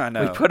 I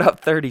know. we put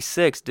up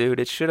 36, dude.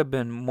 It should have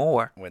been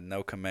more. With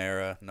no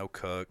Kamara, no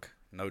Cook,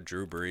 no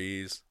Drew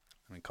Brees.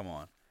 I mean, come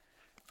on.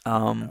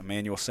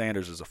 Emmanuel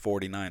Sanders is a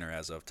 49er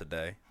as of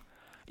today.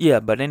 Yeah,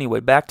 but anyway,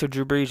 back to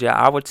Drew Brees. Yeah,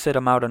 I would sit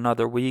him out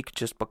another week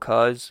just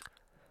because.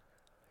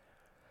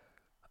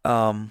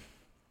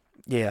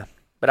 Yeah,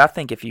 but I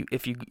think if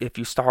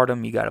you start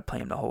him, you got to play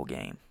him the whole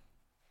game.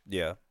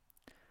 Yeah.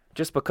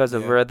 Just because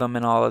of rhythm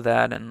and all of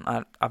that, and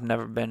I've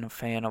never been a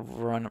fan of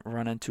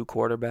running 2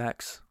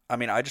 quarterbacks. I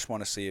mean, I just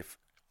want to see if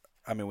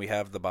we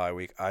have the bye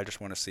week. I just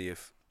want to see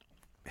if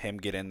him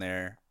get in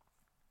there,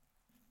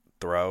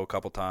 throw a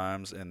couple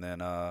times, and then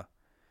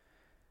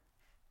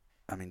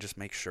just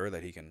make sure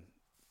that he can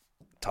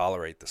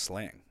tolerate the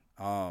sling.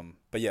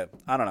 But yeah,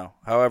 I don't know.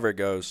 However it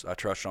goes, I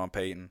trust Sean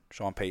Payton.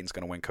 Sean Payton's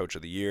going to win Coach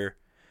of the Year.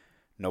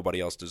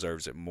 Nobody else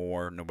deserves it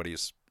more.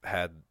 Nobody's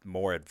had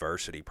more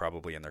adversity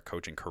probably in their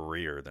coaching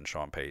career than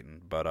Sean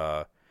Payton.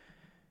 But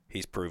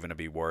he's proven to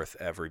be worth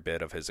every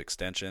bit of his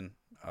extension.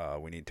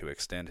 We need to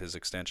extend his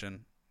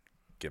extension.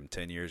 Give him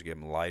 10 years. Give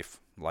him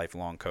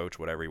lifelong coach,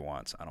 whatever he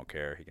wants. I don't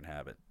care. He can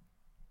have it.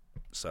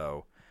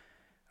 So,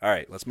 all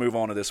right, let's move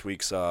on to this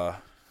week's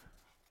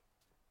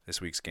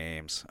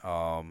games.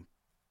 I'll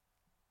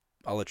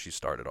let you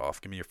start it off.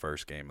 Give me your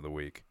first game of the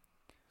week.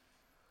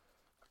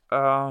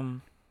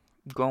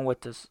 Going with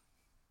this,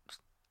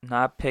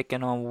 not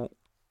picking on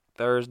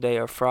Thursday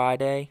or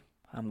Friday.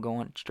 I'm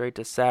going straight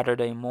to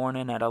Saturday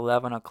morning at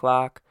 11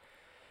 o'clock.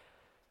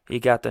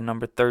 You got the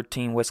number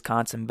 13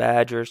 Wisconsin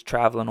Badgers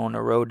traveling on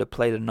the road to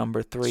play the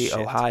number 3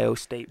 Ohio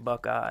State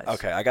Buckeyes.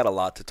 Okay, I got a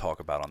lot to talk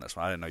about on this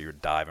one. I didn't know you were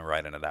diving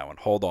right into that one.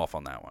 Hold off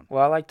on that one.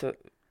 Well, I like to.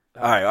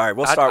 All right.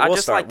 We'll start. I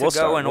just like to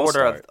go in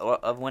order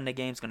of when the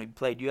game's going to be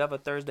played. Do you have a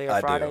Thursday or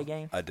Friday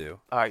game? I do.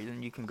 All right,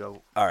 then you can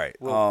go. All right.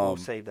 We'll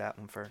save that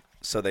one for.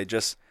 So they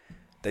just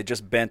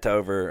bent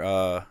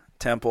over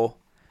Temple.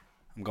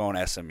 I'm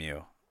going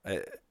SMU.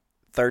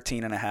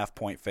 13.5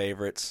 point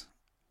favorites.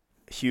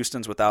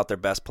 Houston's without their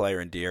best player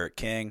in De'Aaron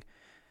King.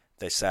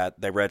 They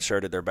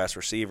redshirted their best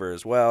receiver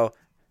as well.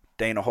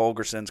 Dana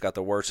Holgerson's got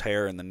the worst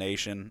hair in the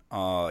nation.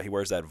 He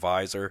wears that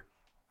visor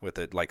with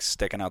it like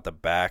sticking out the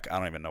back. I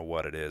don't even know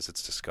what it is.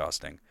 It's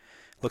disgusting.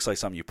 It looks like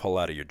something you pull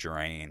out of your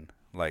drain,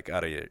 like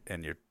out of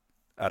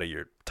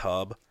your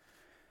tub.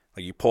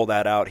 Like you pull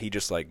that out, he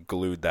just like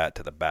glued that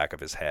to the back of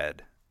his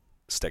head,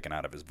 sticking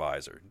out of his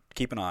visor.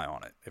 Keep an eye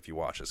on it if you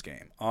watch this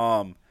game.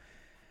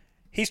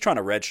 He's trying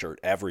to redshirt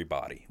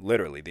everybody,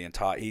 literally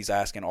he's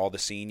asking all the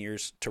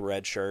seniors to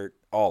redshirt,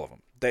 all of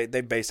them.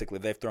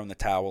 They've thrown the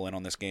towel in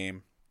on this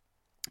game.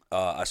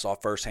 I saw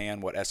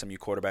firsthand what SMU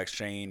quarterback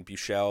Shane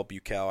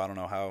Buechele, I don't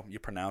know how you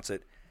pronounce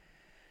it.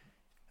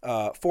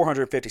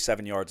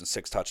 457 yards and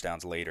 6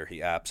 touchdowns later,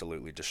 he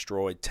absolutely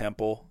destroyed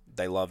Temple.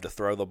 They love to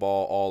throw the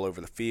ball all over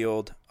the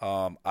field.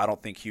 I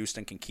don't think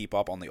Houston can keep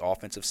up on the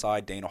offensive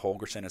side. Dana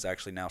Holgorsen is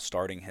actually now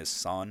starting his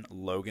son,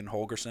 Logan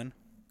Holgorsen.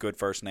 Good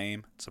first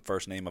name. It's the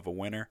first name of a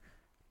winner.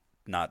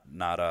 Not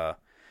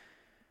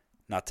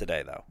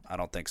today, though. I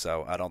don't think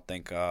so. I don't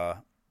think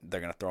they're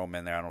going to throw him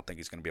in there. I don't think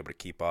he's going to be able to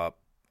keep up.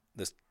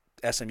 This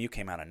SMU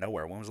came out of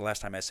nowhere. When was the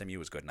last time SMU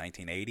was good?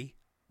 1980?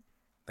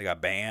 They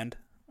got banned.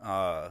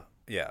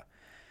 Yeah.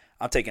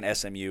 I'm taking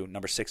SMU,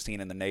 number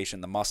 16 in the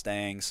nation, the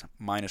Mustangs,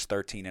 minus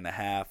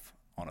 13.5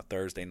 on a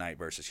Thursday night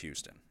versus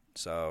Houston.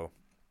 So,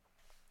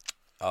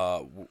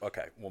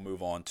 okay, we'll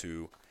move on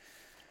to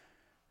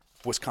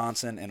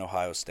Wisconsin and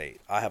Ohio State.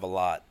 I have a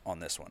lot on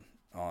this one,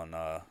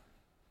 on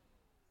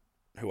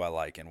who I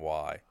like and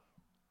why.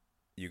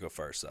 You go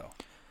first, though.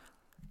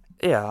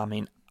 Yeah, I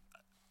mean,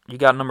 you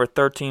got number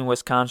 13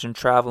 Wisconsin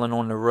traveling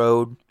on the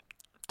road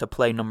to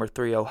play number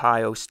 3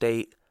 Ohio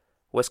State.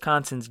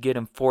 Wisconsin's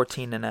getting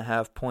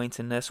 14.5 points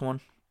in this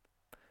one.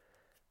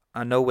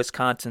 I know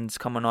Wisconsin's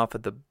coming off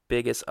of the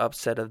biggest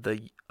upset of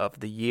the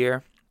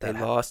year. They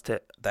lost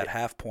to that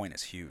half point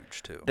is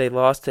huge too. They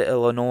lost to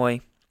Illinois.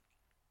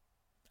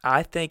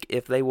 I think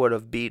if they would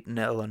have beaten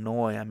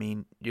Illinois, I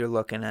mean, you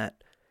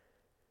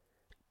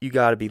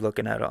got to be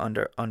looking at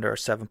under a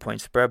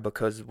 7-point spread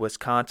because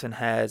Wisconsin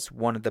has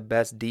one of the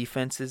best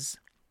defenses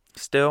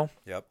still.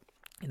 Yep.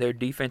 Their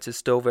defense is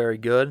still very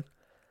good.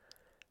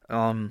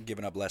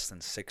 Giving up less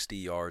than 60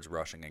 yards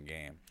rushing a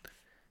game.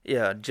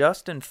 Yeah,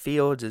 Justin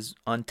Fields is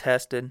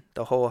untested.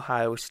 The whole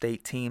Ohio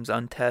State team's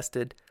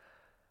untested.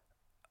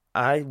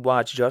 I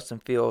watched Justin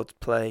Fields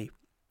play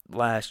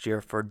last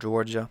year for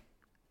Georgia.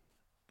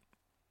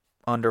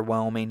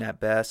 Underwhelming at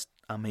best.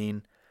 I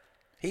mean,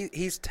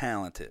 he's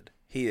talented.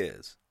 He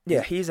is.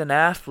 Yeah, he's an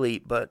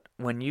athlete, but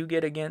when you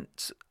get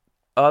against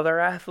other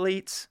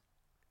athletes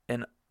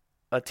and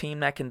a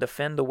team that can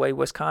defend the way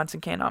Wisconsin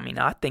can, I mean,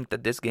 I think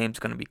that this game's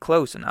going to be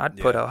close, and I'd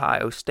put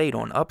Ohio State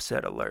on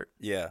upset alert.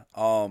 Yeah.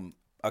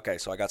 Okay,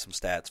 so I got some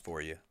stats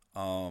for you.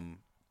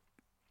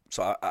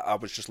 So I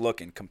was just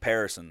looking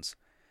comparisons.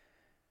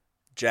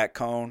 Jack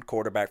Cohn,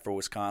 quarterback for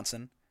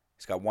Wisconsin,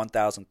 he's got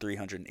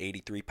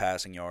 1,383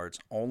 passing yards,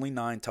 only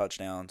 9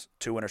 touchdowns,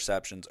 2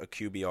 interceptions, a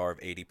QBR of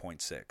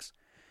 80.6.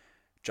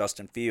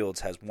 Justin Fields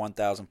has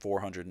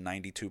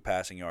 1,492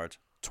 passing yards,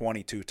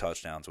 22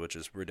 touchdowns, which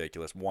is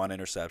ridiculous, 1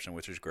 interception,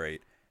 which is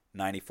great,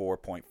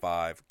 94.5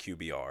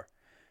 QBR.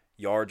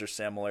 Yards are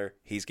similar.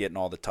 He's getting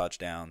all the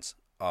touchdowns,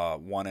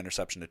 1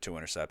 interception to 2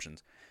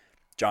 interceptions.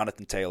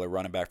 Jonathan Taylor,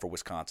 running back for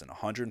Wisconsin,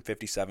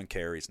 157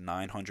 carries,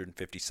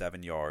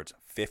 957 yards,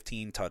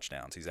 15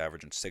 touchdowns. He's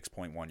averaging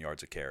 6.1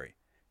 yards a carry.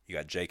 You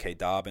got J.K.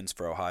 Dobbins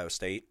for Ohio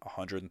State,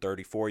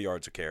 134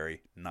 yards a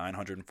carry,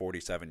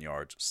 947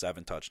 yards,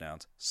 7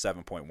 touchdowns,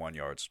 7.1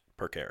 yards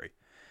per carry.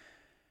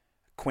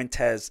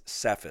 Quintez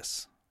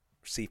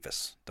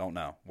Cephas, don't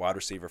know, wide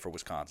receiver for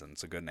Wisconsin.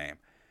 It's a good name.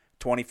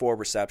 24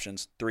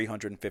 receptions,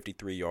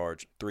 353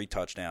 yards, 3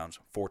 touchdowns,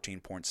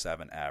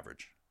 14.7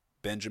 average.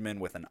 Benjamin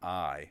with an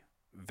I,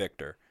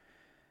 Victor,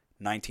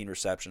 19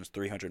 receptions,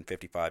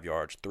 355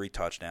 yards, 3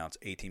 touchdowns,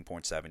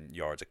 18.7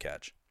 yards a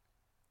catch.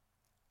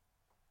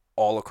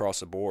 All across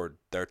the board,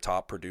 their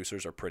top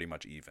producers are pretty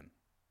much even.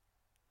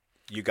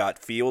 You got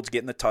Fields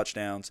getting the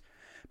touchdowns,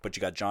 but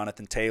you got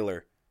Jonathan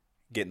Taylor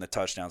getting the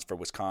touchdowns for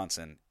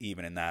Wisconsin,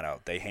 even in that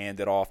out. They hand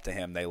it off to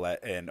him,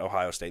 and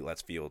Ohio State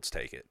lets Fields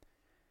take it.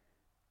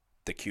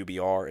 The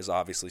QBR is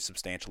obviously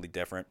substantially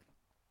different.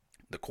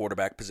 The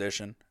quarterback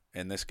position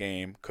in this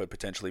game could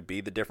potentially be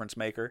the difference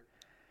maker.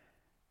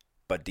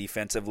 But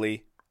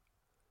defensively,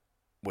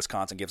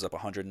 Wisconsin gives up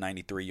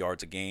 193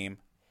 yards a game.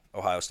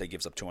 Ohio State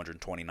gives up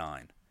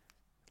 229.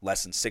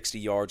 Less than 60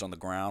 yards on the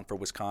ground for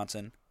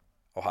Wisconsin.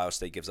 Ohio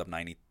State gives up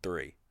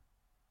 93.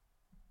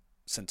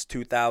 Since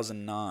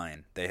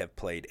 2009, they have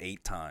played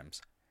 8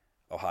 times.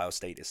 Ohio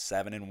State is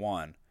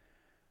 7-1.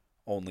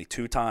 Only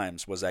 2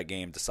 times was that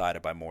game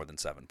decided by more than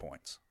 7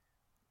 points.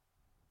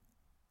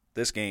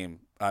 This game,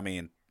 I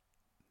mean,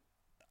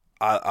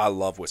 I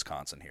love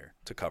Wisconsin here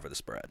to cover the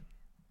spread.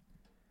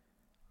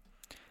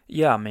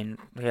 Yeah, I mean,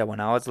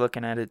 when I was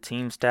looking at it,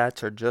 team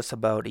stats are just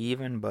about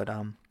even, but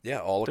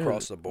all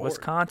across the board.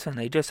 Wisconsin,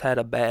 they just had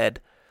a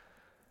bad.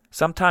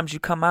 Sometimes you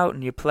come out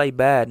and you play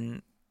bad,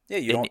 and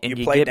you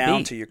play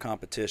down to your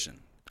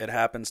competition. It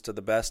happens to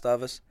the best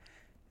of us.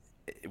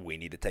 We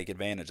need to take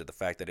advantage of the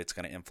fact that it's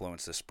going to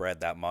influence the spread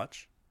that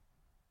much.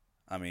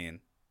 I mean,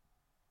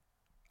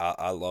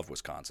 I love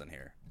Wisconsin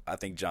here. I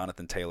think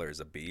Jonathan Taylor is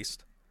a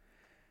beast.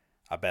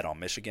 I bet on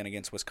Michigan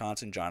against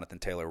Wisconsin. Jonathan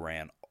Taylor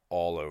ran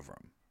all over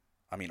him.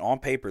 I mean, on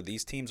paper,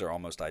 these teams are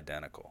almost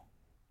identical,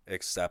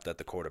 except at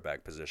the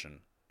quarterback position,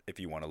 if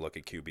you want to look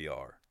at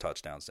QBR,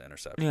 touchdowns to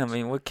interceptions. Yeah, I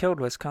mean, what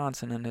killed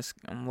Wisconsin in this,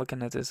 I'm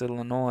looking at this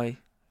Illinois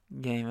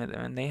game,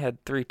 and they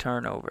had 3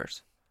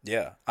 turnovers.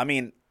 Yeah, I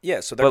mean,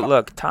 so but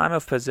look, time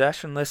of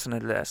possession, listen to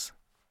this,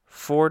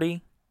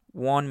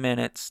 41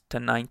 minutes to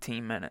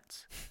 19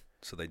 minutes.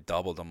 So they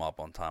doubled them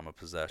up on time of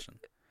possession.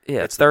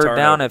 Yeah, it's third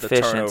down The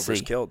efficiency.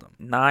 turnovers killed them.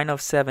 9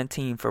 of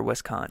 17 for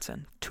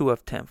Wisconsin, 2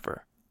 of 10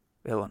 for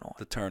Illinois.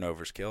 The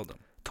turnovers killed them.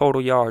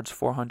 Total yards,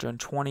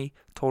 420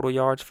 total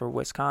yards for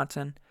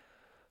Wisconsin,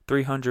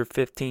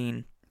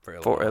 315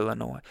 for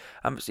Illinois.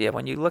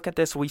 When you look at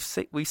this, we've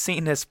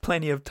seen this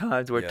plenty of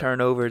times where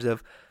turnovers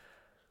of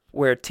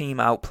where a team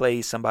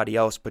outplays somebody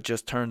else but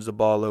just turns the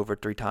ball over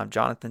 3 times.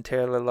 Jonathan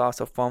Taylor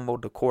lost a fumble,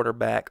 the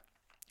quarterback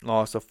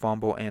lost a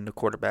fumble, and the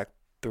quarterback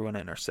threw an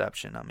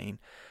interception. I mean,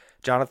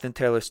 Jonathan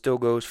Taylor still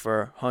goes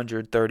for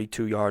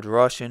 132 yards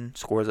rushing,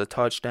 scores a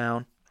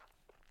touchdown.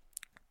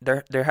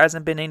 There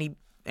hasn't been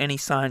any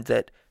signs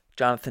that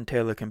Jonathan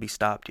Taylor can be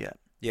stopped yet.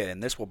 Yeah,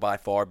 and this will by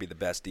far be the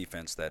best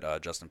defense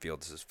that Justin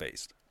Fields has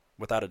faced,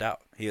 without a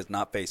doubt. He has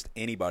not faced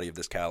anybody of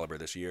this caliber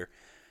this year.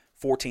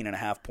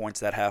 14.5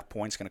 points. That half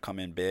point's going to come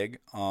in big.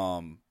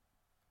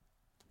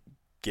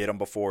 Get them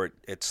before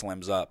it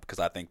slims up, because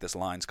I think this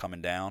line's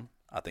coming down.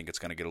 I think it's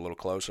going to get a little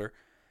closer.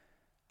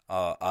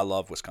 I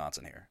love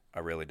Wisconsin here. I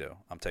really do.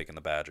 I'm taking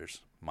the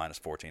Badgers minus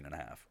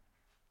 14.5.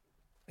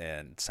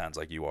 And sounds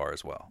like you are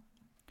as well.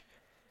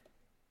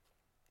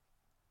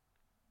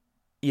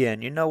 Yeah,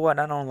 and you know what?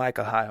 I don't like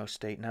Ohio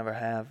State. Never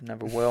have,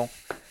 never will.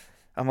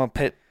 I'm going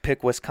to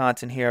pick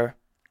Wisconsin here.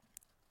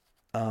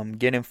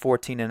 Getting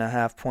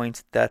 14.5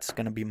 points, that's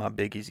going to be my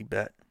big easy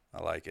bet.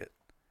 I like it.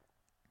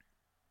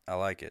 I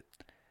like it.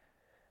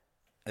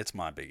 It's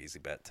my big easy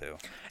bet, too.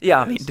 Yeah,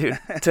 I mean, dude,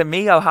 to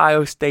me,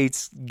 Ohio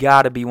State's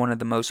got to be one of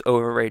the most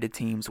overrated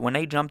teams. When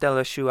they jumped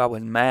LSU, I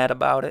was mad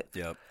about it.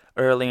 Yep.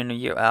 Early in the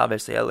year,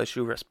 obviously,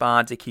 LSU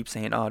responds. They keep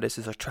saying, oh, this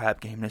is a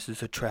trap game. This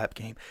is a trap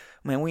game.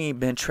 Man, we ain't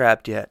been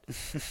trapped yet.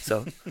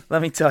 So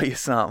let me tell you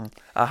something.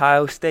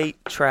 Ohio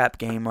State, trap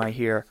game right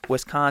here.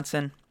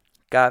 Wisconsin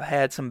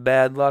had some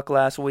bad luck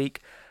last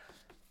week.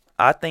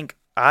 I think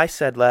I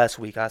said last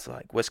week, I was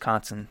like,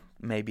 Wisconsin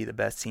may be the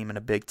best team in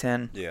the Big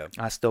Ten. Yeah.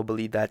 I still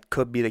believe that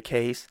could be the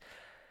case.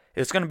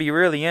 It's going to be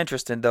really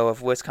interesting, though,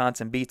 if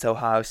Wisconsin beats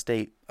Ohio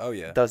State. Oh,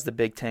 yeah. Does the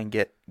Big Ten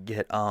get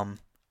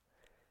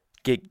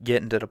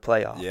into the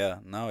playoff? Yeah.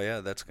 No,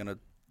 yeah, that's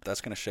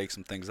gonna shake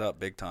some things up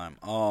big time.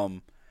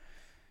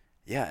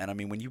 Yeah, and I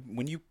mean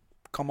when you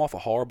come off a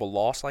horrible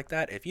loss like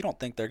that, if you don't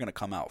think they're gonna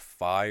come out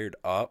fired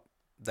up,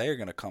 they are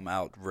gonna come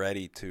out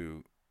ready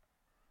to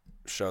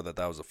show that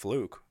was a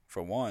fluke,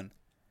 for one.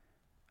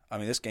 I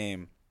mean, this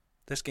game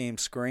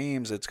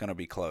screams it's gonna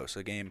be close.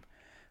 A game,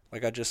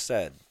 like I just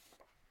said,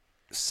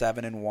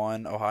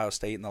 7-1 Ohio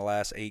State in the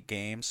last 8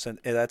 games.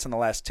 That's in the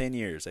last 10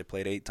 years. They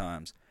played 8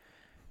 times.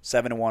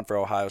 7-1 for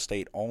Ohio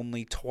State.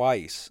 Only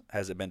twice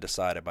has it been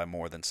decided by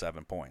more than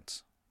 7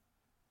 points.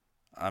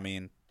 I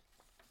mean,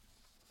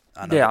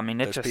 I know it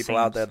there's just people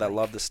out there seems that like,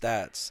 love the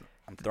stats.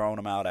 I'm throwing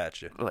them out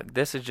at you. Look,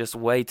 this is just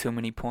way too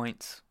many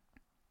points.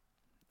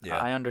 Yeah.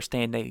 I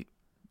understand they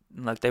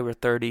were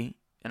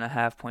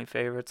 30.5-point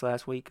favorites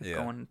last week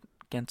going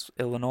against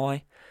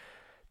Illinois.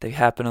 They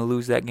happened to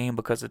lose that game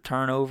because of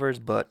turnovers,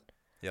 but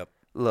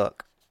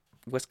look,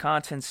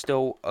 Wisconsin's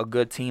still a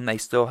good team. They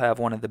still have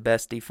one of the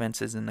best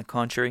defenses in the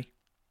country.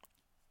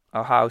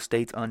 Ohio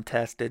State's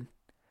untested,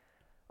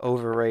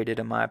 overrated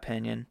in my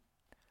opinion.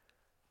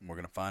 We're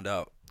gonna find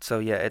out. So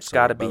yeah, it's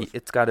got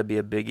to be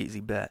a big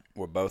easy bet.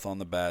 We're both on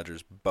the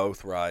Badgers,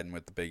 both riding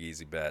with the big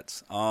easy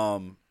bets.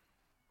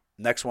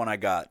 Next one I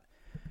got,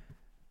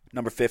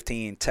 number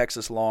 15,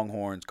 Texas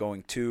Longhorns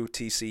going to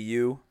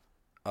TCU.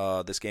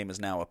 This game is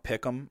now a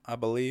pick'em, I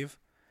believe.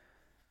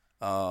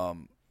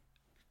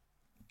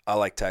 I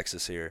like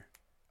Texas here.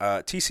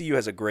 TCU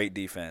has a great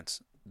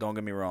defense. Don't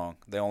get me wrong.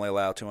 They only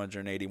allow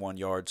 281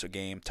 yards a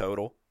game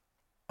total,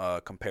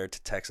 compared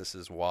to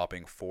Texas's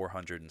whopping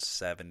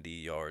 470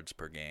 yards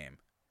per game.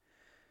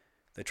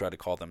 They try to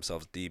call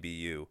themselves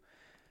DBU.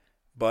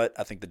 But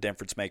I think the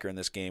difference maker in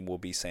this game will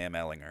be Sam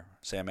Ehlinger.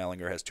 Sam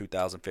Ehlinger has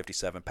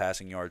 2,057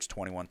 passing yards,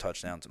 21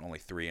 touchdowns, and only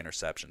 3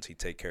 interceptions. He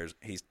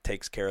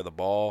takes care of the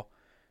ball.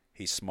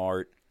 He's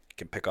smart. He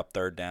can pick up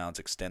third downs,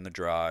 extend the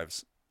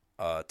drives.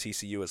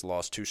 TCU has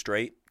lost 2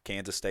 straight,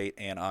 Kansas State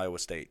and Iowa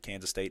State.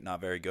 Kansas State,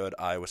 not very good.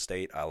 Iowa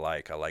State, I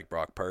like. I like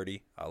Brock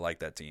Purdy. I like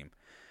that team.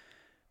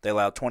 They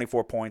allowed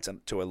 24 points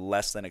to a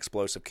less than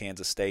explosive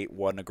Kansas State.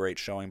 Wasn't a great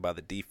showing by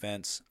the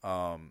defense.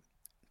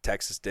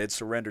 Texas did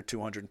surrender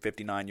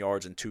 259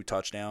 yards and 2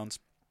 touchdowns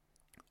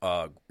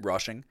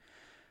rushing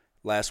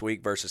last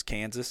week versus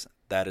Kansas.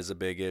 That is a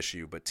big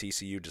issue. But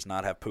TCU does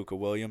not have Puka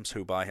Williams,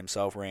 who by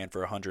himself ran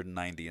for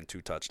 190 and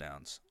 2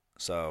 touchdowns.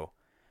 So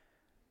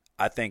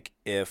I think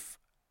if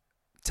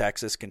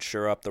Texas can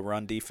shore up the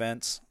run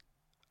defense,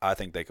 I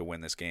think they could win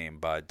this game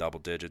by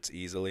double digits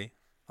easily.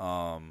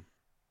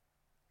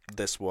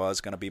 This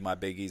was going to be my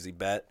big easy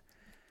bet,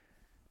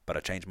 but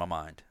I changed my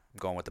mind. I'm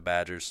going with the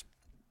Badgers,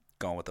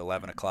 going with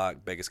 11 o'clock,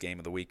 biggest game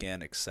of the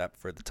weekend, except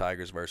for the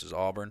Tigers versus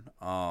Auburn.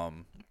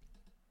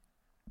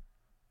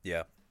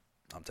 Yeah,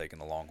 I'm taking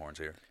the Longhorns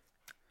here.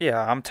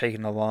 Yeah, I'm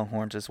taking the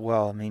Longhorns as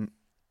well. I mean,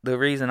 the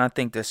reason I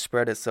think this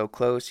spread is so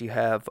close, you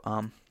have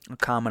a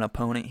common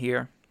opponent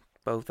here.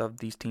 Both of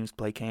these teams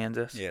play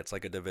Kansas. Yeah, it's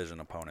like a division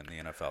opponent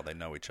in the NFL. They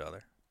know each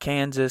other.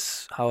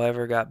 Kansas,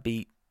 however, got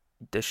beat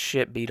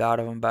out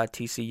of them by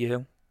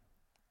TCU,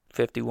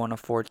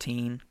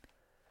 51-14.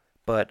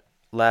 But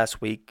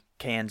last week,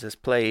 Kansas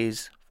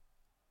plays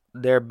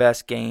their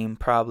best game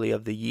probably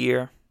of the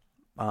year,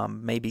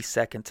 maybe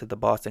second to the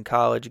Boston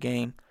College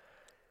game.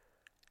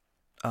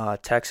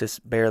 Texas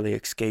barely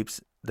escapes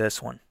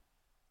this one.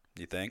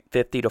 You think?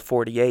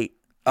 50-48.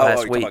 You're last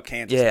talking week. about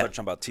Kansas. Yeah. I thought you were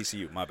talking about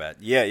TCU. My bad.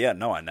 Yeah,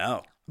 no, I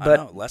know. But,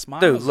 I know. Les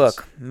Miles. Dude,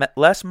 look,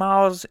 Les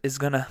Miles is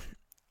going to,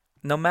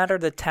 no matter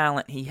the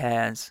talent he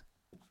has,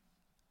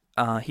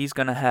 he's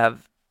going to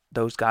have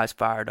those guys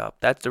fired up.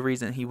 That's the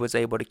reason he was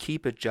able to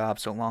keep his job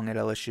so long at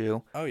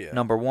LSU. Oh, yeah.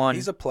 Number one,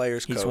 he's a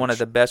player's coach. He's one of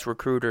the best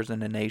recruiters in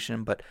the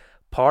nation, but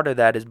part of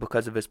that is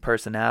because of his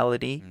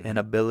personality and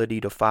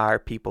ability to fire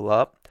people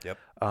up. Yep.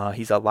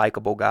 He's a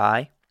likable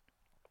guy.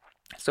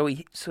 So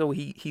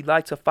he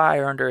lights a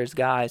fire under his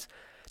guys.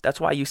 That's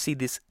why you see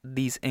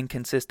these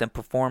inconsistent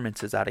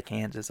performances out of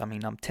Kansas. I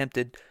mean, I'm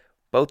tempted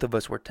both of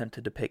us were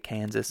tempted to pick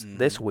Kansas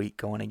this week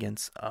going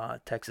against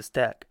Texas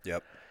Tech.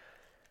 Yep.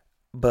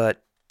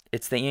 But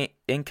it's the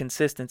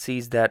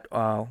inconsistencies that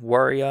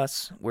worry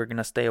us. We're going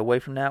to stay away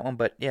from that one.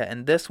 But, yeah,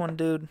 in this one,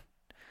 dude,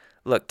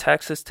 look,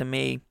 Texas to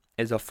me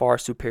is a far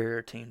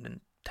superior team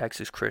than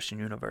Texas Christian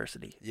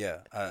University.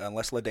 Yeah,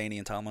 unless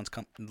LaDainian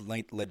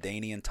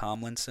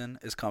Tomlinson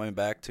is coming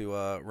back to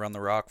run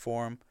the rock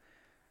for him,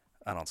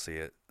 I don't see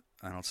it.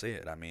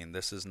 I mean,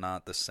 this is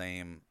not the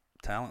same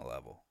talent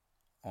level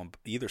on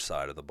either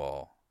side of the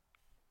ball.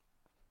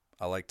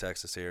 I like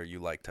Texas here. You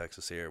like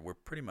Texas here. We're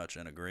pretty much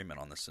in agreement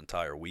on this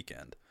entire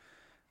weekend.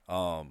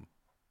 I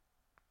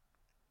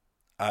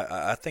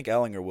think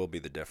Ehlinger will be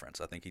the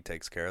difference. I think he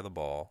takes care of the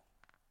ball.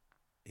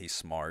 He's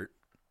smart.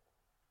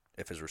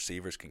 If his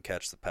receivers can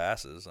catch the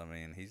passes, I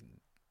mean, he's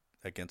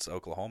against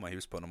Oklahoma, he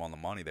was putting them on the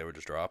money. They were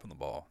just dropping the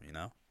ball, you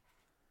know?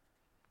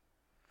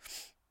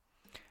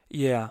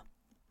 Yeah.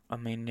 I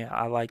mean, yeah,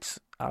 I like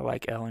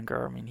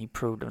Ehlinger. I mean, he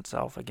proved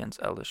himself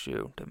against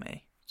LSU to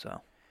me.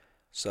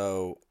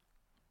 So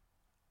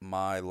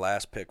my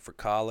last pick for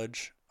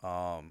college,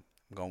 I'm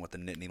going with the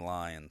Nittany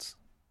Lions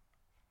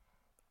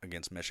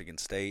against Michigan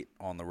State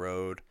on the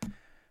road.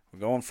 We're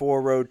going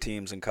 4 road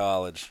teams in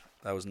college.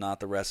 That was not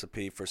the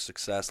recipe for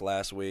success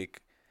last week.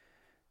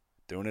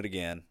 Doing it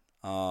again.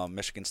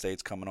 Michigan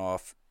State's coming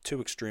off 2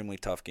 extremely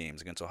tough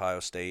games against Ohio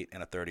State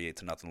and a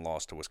 38-0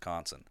 loss to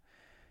Wisconsin.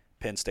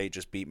 Penn State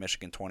just beat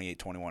Michigan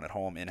 28-21 at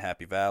home in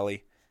Happy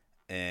Valley.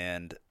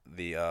 And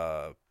the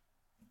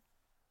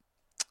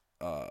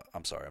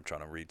I'm sorry, I'm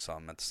trying to read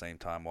something at the same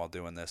time while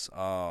doing this.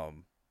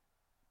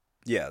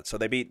 Yeah, so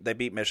they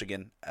beat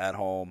Michigan at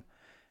home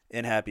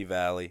in Happy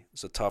Valley.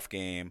 It's a tough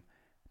game.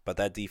 But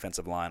that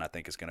defensive line, I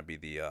think, is going to be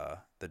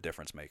the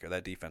difference maker.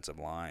 That defensive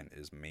line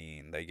is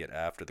mean. They get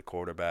after the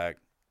quarterback.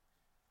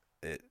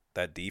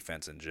 That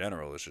defense in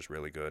general is just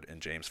really good.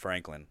 And James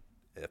Franklin,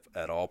 if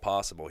at all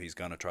possible, he's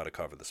going to try to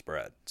cover the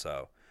spread.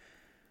 So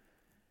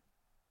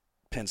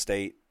Penn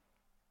State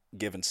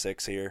giving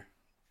 6 here.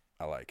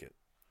 I like it.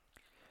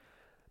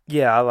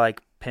 yeah, I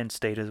like Penn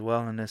State as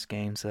well in this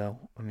game.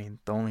 So, I mean,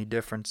 the only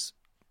difference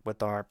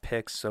with our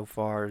picks so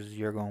far is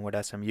you're going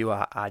with SMU.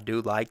 I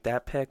do like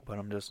that pick, but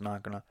I'm just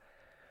not going to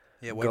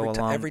go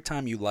along. Every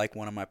time you like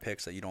one of my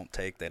picks that you don't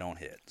take, they don't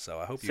hit. So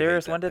I hope you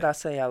Serious? hate that When did pick. I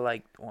say I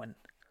liked one?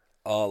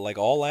 Like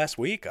all last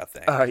week, I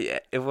think. Oh, yeah.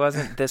 It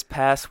wasn't this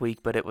past week,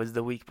 but it was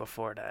the week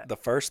before that. The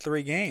first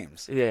 3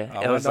 games. Yeah,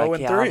 I it was went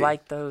like, 0-3. yeah, I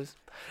like those.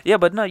 Yeah,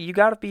 but no, you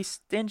got to be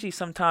stingy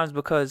sometimes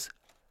because,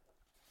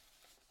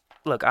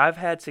 look, I've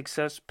had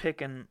success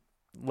picking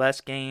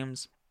less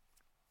games.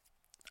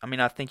 I mean,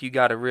 I think you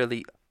got to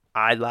really –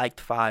 I liked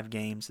 5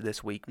 games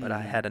this week, but I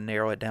had to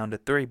narrow it down to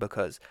 3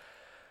 because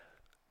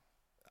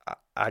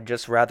I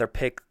just rather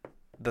pick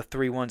the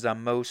 3 ones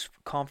I'm most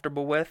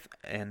comfortable with.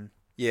 And,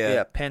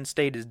 yeah, Penn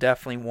State is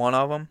definitely one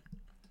of them.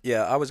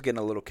 Yeah, I was getting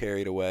a little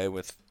carried away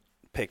with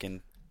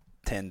picking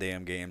 10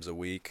 damn games a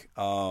week.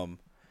 I'm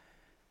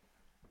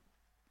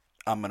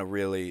going to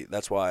really –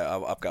 that's why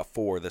I've got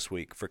 4 this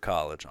week for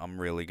college.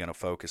 I'm really going to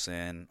focus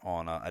in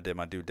on I did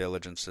my due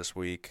diligence this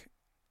week.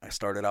 I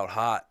started out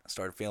hot. I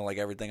started feeling like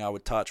everything I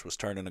would touch was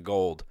turning to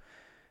gold.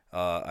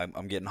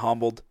 I'm getting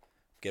humbled,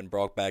 getting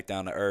brought back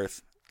down to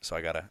earth. So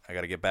I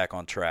gotta get back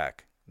on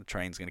track. The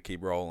train's gonna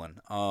keep rolling.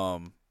 I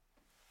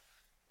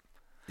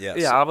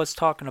was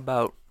talking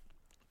about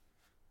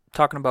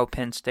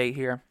Penn State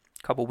here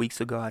a couple weeks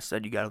ago. I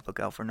said you got to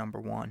look out for number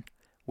 1.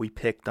 We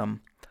picked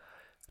them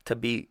to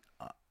beat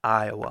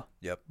Iowa.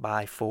 Yep.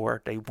 By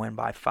 4. They win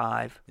by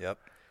 5. Yep.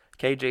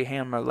 KJ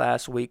Hamler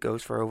last week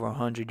goes for over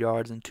 100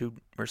 yards and 2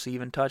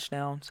 receiving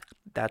touchdowns.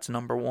 That's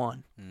number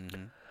 1.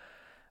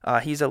 Mm-hmm.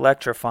 He's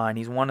electrifying.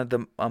 He's one of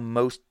the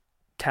most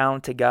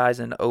talented guys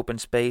in the open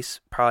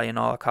space, probably in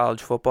all of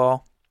college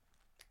football.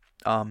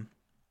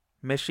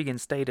 Michigan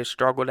State has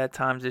struggled at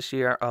times this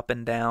year, up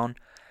and down.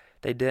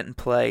 They didn't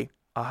play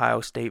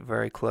Ohio State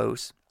very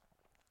close.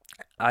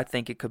 I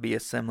think it could be a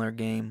similar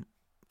game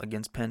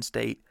against Penn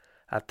State.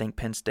 I think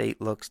Penn State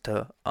looks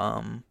to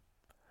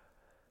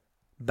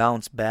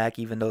bounce back.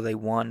 Even though they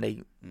won,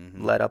 they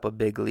let up a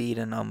big lead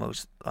and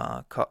almost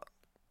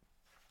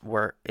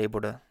were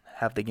able to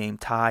have the game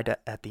tied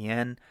at the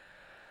end.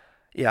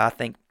 Yeah, I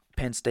think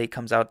Penn State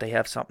comes out. They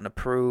have something to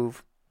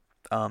prove.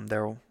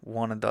 They're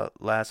one of the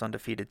last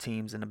undefeated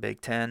teams in the Big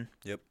Ten.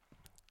 Yep.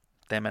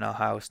 Them and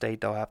Ohio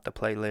State, they'll have to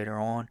play later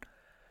on.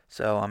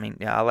 So, I mean,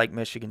 yeah, I like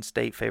Michigan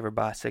State favored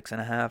by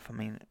 6.5. I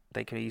mean,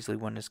 they could easily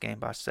win this game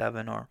by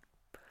 7 or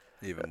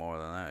even more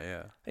than that.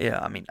 Yeah. Yeah,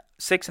 I mean,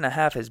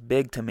 6.5 is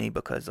big to me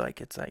because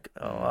it's like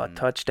a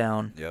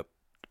touchdown. Yep.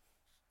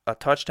 A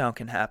touchdown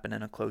can happen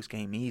in a close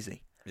game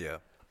easy. Yeah.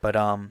 But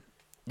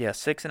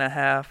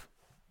 6.5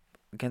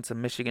 against a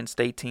Michigan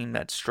State team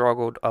that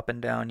struggled up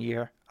and down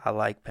year. I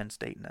like Penn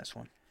State in this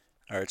one.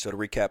 All right, so to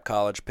recap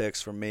college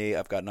picks for me,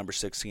 I've got number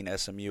 16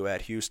 SMU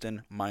at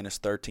Houston, minus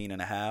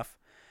 13.5.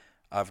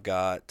 I've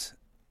got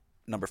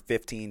number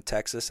 15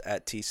 Texas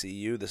at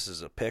TCU. This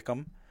is a pick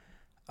 'em.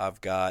 I've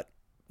got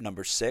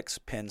number 6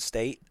 Penn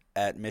State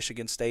at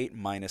Michigan State,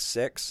 minus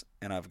 6.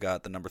 and I've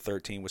got the number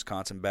 13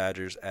 Wisconsin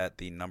Badgers at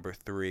the number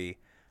 3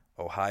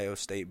 Ohio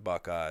State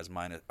Buckeyes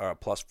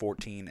plus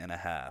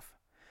 14.5.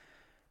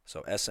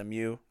 So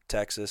SMU,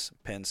 Texas,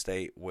 Penn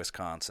State,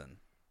 Wisconsin.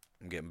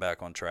 I'm getting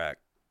back on track.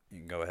 You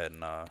can go ahead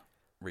and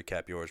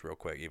recap yours real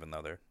quick, even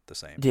though they're the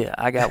same. Yeah,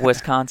 I got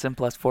Wisconsin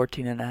plus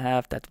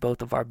 14.5. That's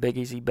both of our Big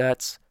Easy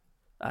bets.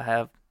 I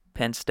have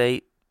Penn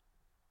State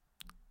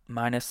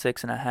minus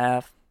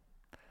 6.5.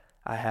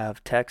 I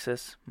have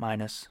Texas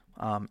minus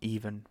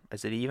even.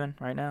 Is it even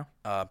right now?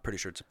 Pretty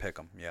sure it's a pick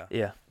 'em. Yeah.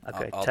 Yeah.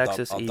 Okay. I'll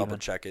Texas I'll even. double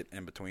check it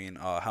in between.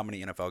 How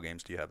many NFL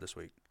games do you have this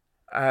week?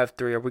 I have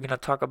 3. Are we gonna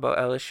talk about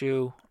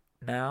LSU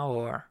now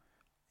or?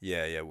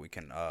 Yeah, we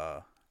can.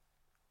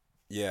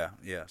 Yeah.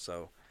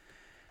 So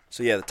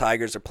yeah, the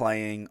Tigers are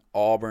playing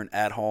Auburn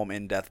at home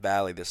in Death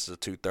Valley. This is a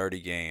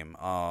 2:30 game.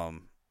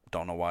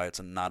 Don't know why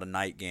it's not a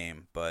night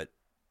game, but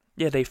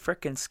Yeah, they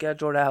freaking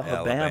scheduled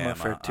Alabama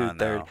for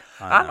 2:30.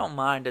 I don't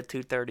mind a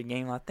 2:30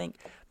 game. I think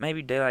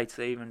maybe daylight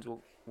savings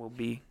will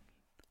be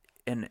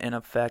in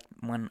effect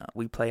when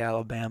we play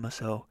Alabama,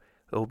 so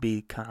it'll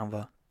be kind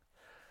of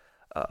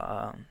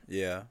a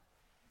yeah.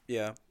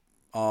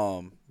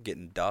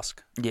 Getting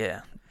dusk.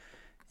 Yeah.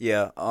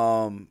 Yeah.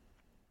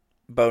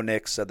 Bo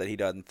Nix said that he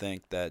doesn't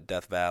think that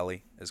Death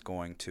Valley is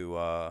going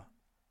to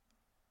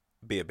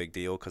be a big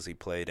deal because he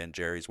played in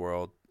Jerry's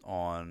World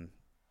on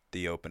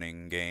the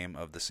opening game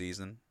of the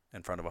season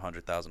in front of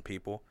 100,000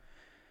 people.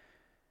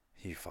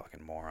 You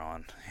fucking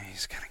moron.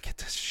 He's going to get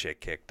this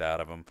shit kicked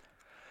out of him.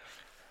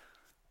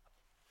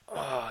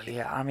 Oh,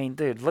 yeah. I mean,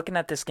 dude, looking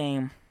at this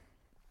game,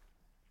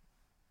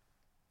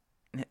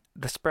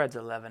 the spread's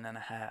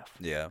 11.5.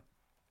 Yeah.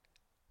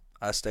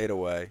 I stayed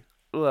away.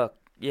 Look,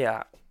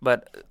 yeah,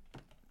 but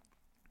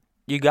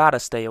you got to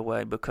stay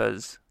away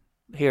because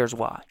here's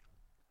why.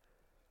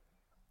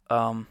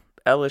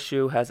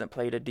 LSU hasn't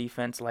played a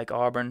defense like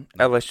Auburn.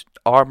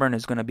 Auburn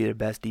is going to be the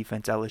best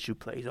defense LSU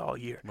plays all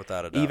year.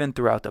 Without a doubt. Even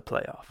throughout the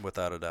playoff.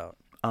 Without a doubt.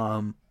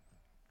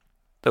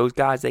 Those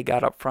guys they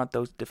got up front,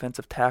 those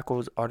defensive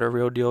tackles are the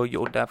real deal.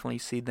 You'll definitely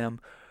see them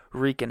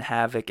wreaking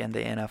havoc in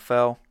the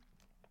NFL.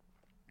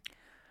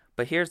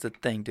 But here's the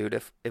thing, dude.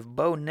 If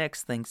Bo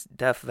Nix thinks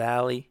Death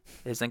Valley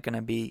isn't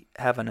going to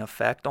have an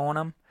effect on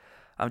him,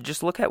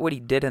 just look at what he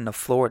did in the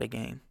Florida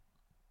game.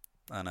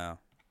 I know.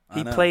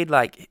 He played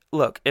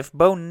look, if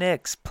Bo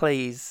Nix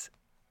plays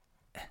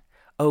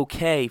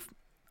okay,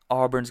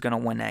 Auburn's going to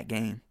win that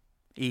game.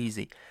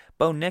 Easy.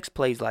 Bo Nix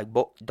plays like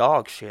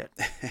dog shit.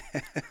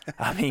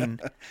 I mean,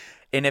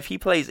 and if he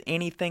plays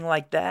anything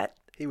like that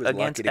he was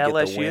against lucky to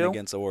LSU, get the win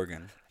against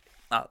Oregon.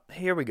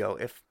 Here we go.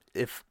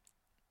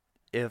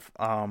 If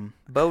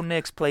Bo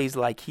Nix plays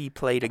like he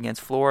played against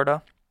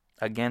Florida,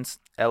 against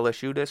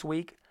LSU this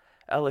week,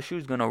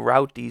 LSU's going to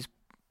rout these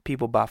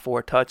people by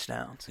 4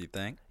 touchdowns. You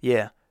think?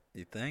 Yeah.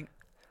 You think?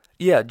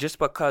 Yeah, just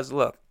because,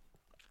 look,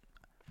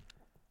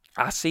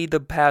 I see the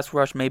pass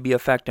rush maybe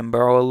affecting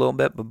Burrow a little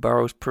bit, but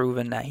Burrow's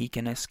proven that he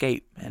can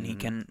escape and he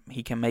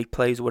can make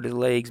plays with his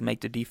legs,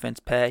 make the defense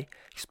pay,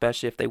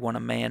 especially if they want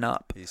to man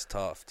up. He's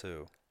tough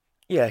too.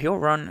 Yeah, he'll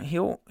run.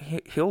 He'll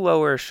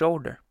lower his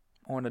shoulder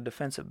on the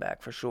defensive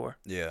back for sure.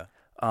 Yeah.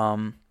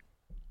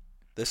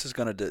 This is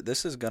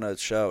gonna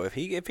show if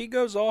he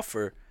goes off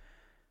for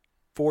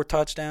 4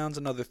 touchdowns,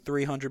 another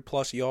 300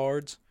 plus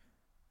yards,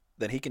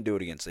 then he can do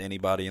it against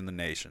anybody in the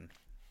nation.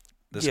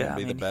 This is gonna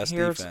be the best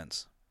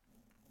defense.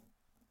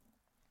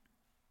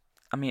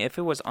 I mean, if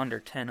it was under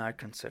 10, I'd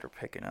consider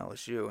picking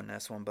LSU in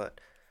this one,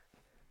 but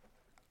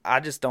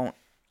I just don't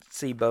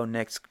see Bo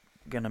Nix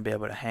gonna be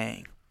able to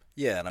hang.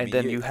 Yeah, and I mean,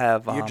 then you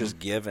have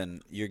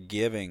you're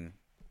giving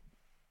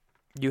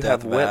you Death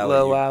have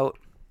Whitlow Valley, out.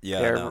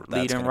 Yeah, their no,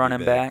 leading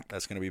running back.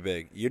 That's gonna be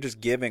big. You're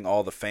just giving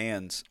all the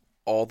fans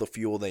all the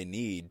fuel they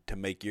need to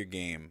make your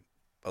game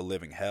a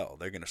living hell.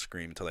 They're gonna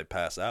scream until they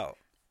pass out.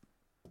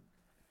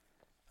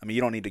 I mean,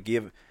 you don't need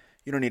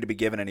to be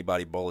giving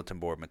anybody bulletin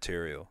board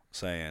material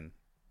saying,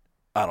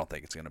 I don't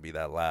think it's going to be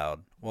that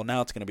loud. Well,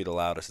 now it's going to be the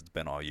loudest it's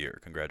been all year.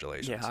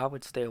 Congratulations. Yeah, I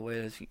would stay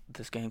away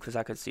this game because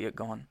I could see it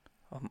going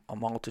a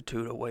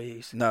multitude of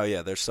ways. No,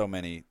 yeah, there's so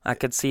many. I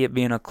could see it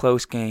being a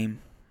close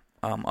game.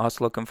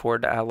 Us looking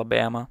forward to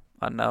Alabama.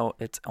 I know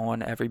it's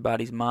on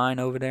everybody's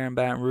mind over there in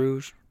Baton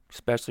Rouge,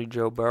 especially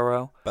Joe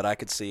Burrow. But I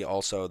could see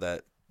also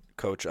that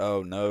Coach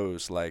O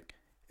knows, like,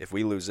 if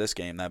we lose this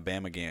game, that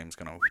Bama game's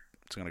going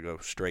to go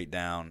straight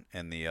down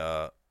in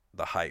the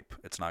hype.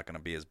 It's not going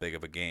to be as big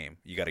of a game.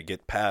 You got to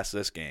get past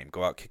this game,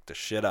 go out, kick the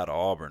shit out of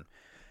Auburn,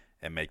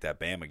 and make that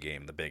Bama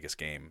game the biggest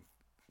game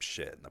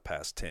shit in the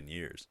past 10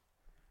 years.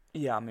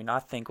 Yeah, I mean, I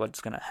think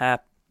what's going to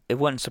happen, it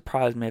wouldn't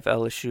surprise me if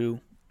LSU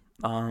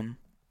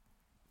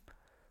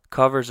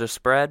covers the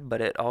spread,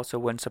 but it also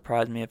wouldn't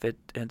surprise me if it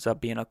ends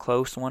up being a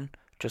close one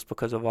just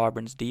because of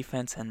Auburn's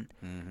defense. And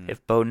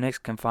if Bo Nix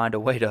can find a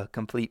way to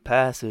complete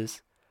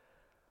passes,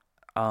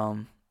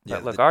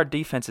 but our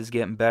defense is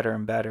getting better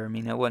and better. I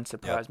mean, it wouldn't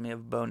surprise me if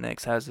Bo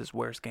Nix has his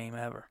worst game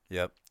ever.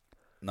 Yep.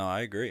 No,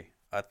 I agree.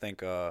 I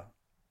think we're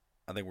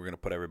going to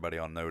put everybody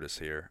on notice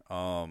here.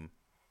 I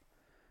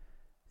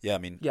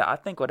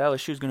think what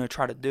LSU is going to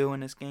try to do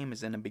in this game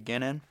is in the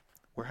beginning,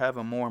 we're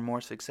having more and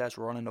more success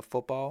running the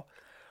football.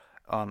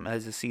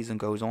 As the season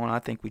goes on, I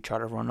think we try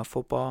to run the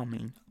football. I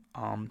mean,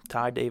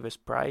 Ty Davis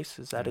Price,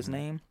 is that his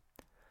name?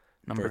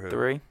 Number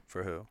 3.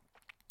 For who?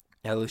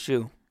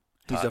 LSU.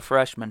 He's Ty. a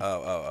freshman.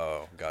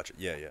 Oh, gotcha.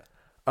 Yeah.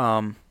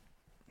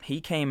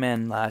 He came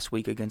in last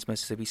week against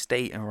Mississippi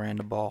State and ran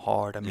the ball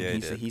hard. I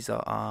mean,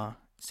 yeah,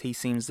 he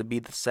seems to be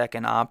the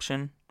second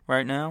option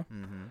right now,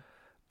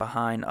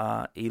 behind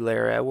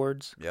Elaire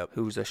Edwards,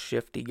 who's a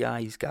shifty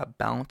guy. He's got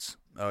bounce.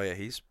 Oh yeah,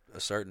 he's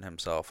asserting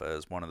himself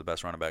as one of the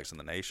best running backs in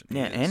the nation.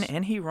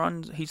 And he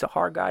runs. He's a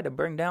hard guy to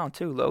bring down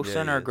too. Low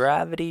center of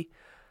gravity.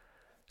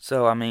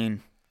 So I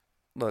mean,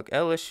 look,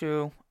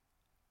 LSU.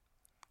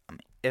 I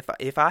mean,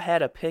 if I had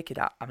to pick it,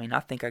 I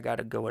think I got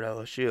to go with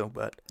LSU.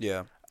 But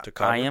yeah, to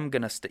cover. I am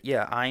gonna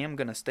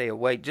stay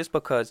away just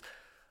because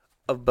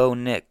of Bo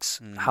Nix,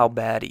 how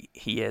bad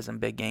he is in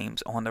big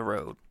games on the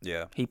road.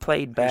 Yeah, he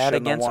played bad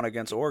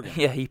against Oregon.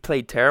 Yeah, he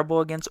played terrible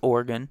against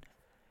Oregon.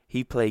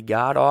 He played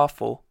god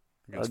awful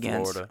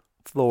against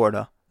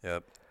Florida.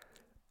 Yep.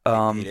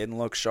 He didn't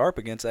look sharp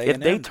against A&M. If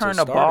they turn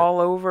the ball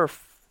over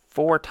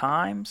 4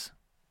 times,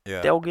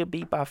 they'll get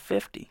beat by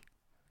 50.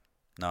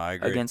 No, I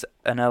agree. Against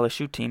an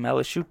LSU team.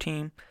 LSU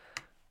team,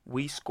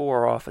 we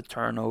score off of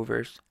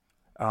turnovers.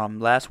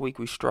 Last week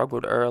we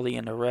struggled early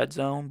in the red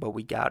zone, but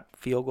we got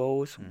field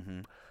goals.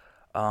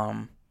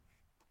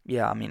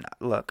 Yeah, I mean,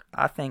 look,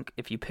 I think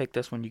if you pick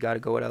this one, you got to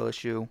go with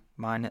LSU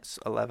minus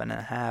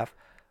 11.5.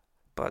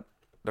 But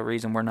the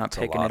reason we're not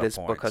picking it is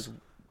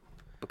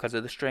because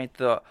of the strength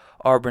of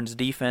Auburn's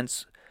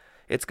defense.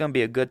 It's going to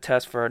be a good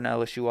test for an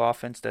LSU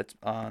offense that's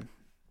it's going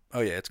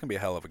to be a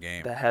hell of a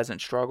game. That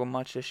hasn't struggled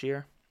much this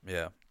year.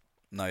 Yeah.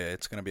 No, yeah,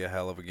 it's going to be a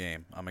hell of a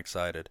game. I'm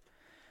excited.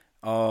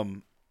 All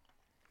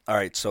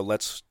right, so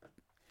let's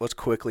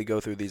quickly go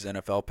through these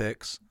NFL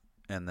picks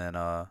and then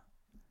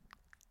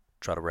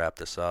try to wrap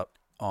this up.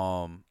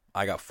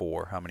 I got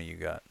 4. How many you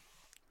got?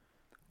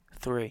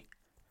 3.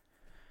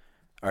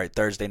 All right,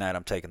 Thursday night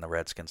I'm taking the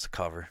Redskins to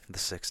cover the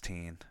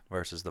 16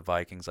 versus the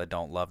Vikings. I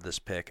don't love this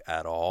pick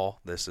at all.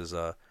 This is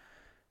a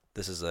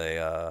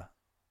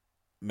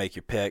make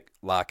your pick,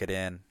 lock it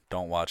in,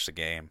 don't watch the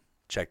game,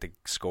 check the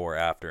score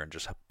after, and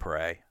just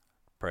pray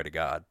to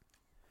God.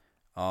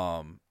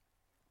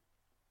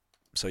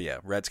 So yeah,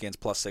 Redskins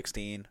plus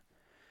 16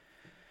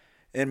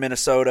 in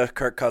Minnesota.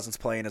 Kirk Cousins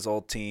playing his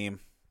old team.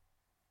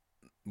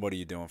 What are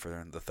you doing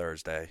for the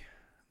Thursday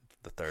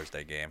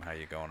game? How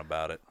you going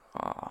about it?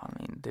 I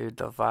mean, dude,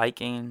 the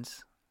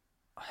Vikings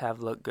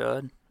have looked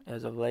good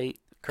as of late.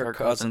 Kirk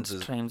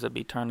Cousins seems to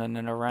be turning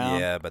it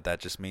around. Yeah, but that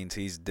just means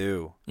he's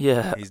due.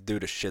 Yeah. He's due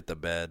to shit the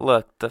bed.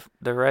 Look,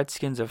 the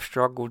Redskins have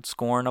struggled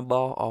scoring the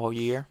ball all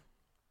year.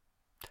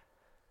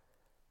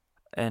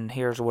 And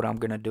here's what I'm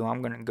going to do.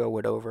 I'm going to go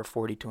with over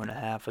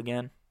 42.5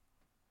 again.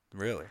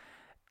 Really?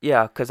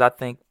 Yeah, because I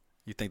think...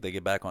 You think they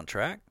get back on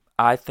track?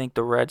 I think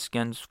the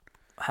Redskins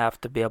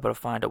have to be able to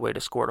find a way to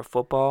score the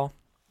football.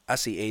 I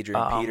see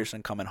Adrian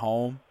Peterson coming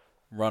home,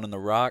 running the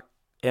rock.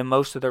 In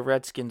most of the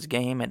Redskins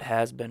game, it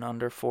has been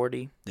under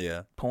 40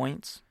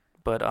 points.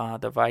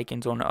 But the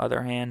Vikings, on the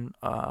other hand,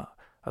 a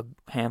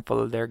handful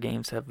of their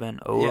games have been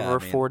over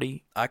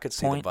 40 I could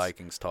see points. The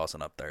Vikings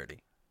tossing up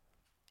 30.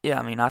 Yeah,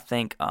 I mean, I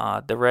think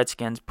the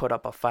Redskins put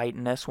up a fight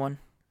in this one.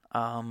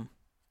 I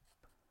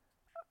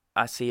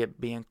see it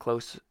being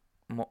close.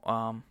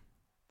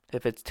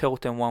 If it's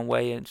tilting one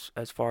way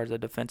as far as a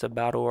defensive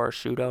battle or a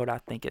shootout, I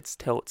think it's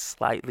tilt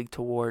slightly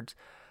towards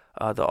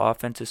the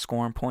offensive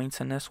scoring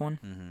points in this one.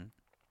 Mm-hmm.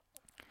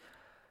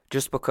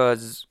 Just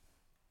because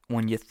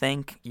when you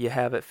think you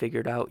have it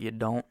figured out, you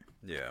don't.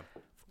 Yeah.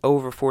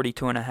 Over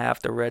 42.5,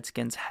 the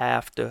Redskins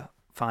have to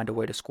find a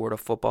way to score the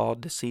football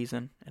this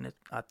season, and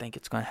I think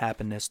it's going to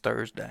happen this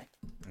Thursday.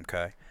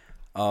 Okay.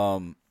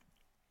 I'm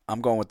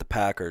going with the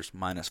Packers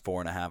minus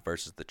 4.5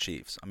 versus the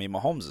Chiefs. I mean,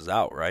 Mahomes is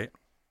out, right?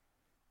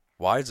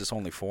 Why is this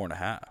only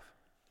 4.5?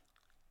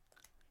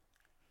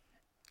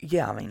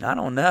 Yeah, I mean, I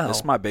don't know. This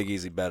is my big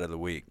easy bet of the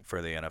week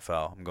for the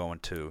NFL. I'm going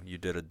to. You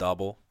did a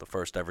double, the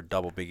first ever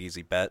double big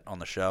easy bet on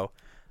the show.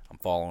 I'm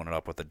following it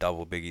up with a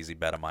double big easy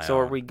bet of my own. So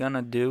are we going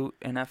to do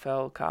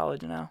NFL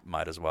college now?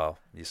 Might as well.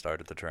 You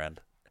started the trend.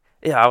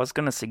 Yeah, I was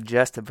going to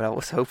suggest it, but I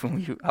was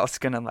hoping I was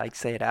going to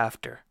say it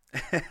after.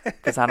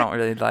 Because I don't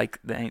really like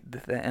the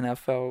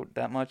NFL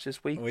that much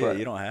this week. Well, yeah,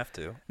 you don't have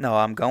to. No,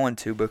 I'm going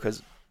to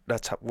because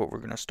that's what we're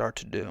going to start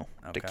to do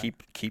to Okay.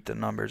 keep the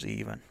numbers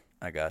even.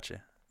 I got you.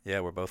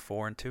 Yeah, we're both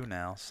 4-2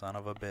 now. Son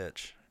of a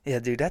bitch. Yeah,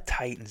 dude, that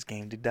Titans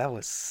game, dude,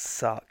 that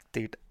sucked.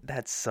 Dude,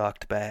 that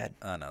sucked bad.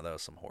 I know, that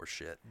was some horse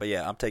shit. But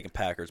yeah, I'm taking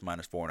Packers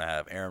minus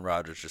 4.5. Aaron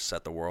Rodgers just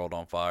set the world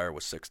on fire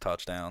with 6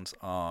 touchdowns.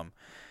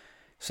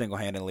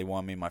 Single-handedly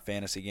won me my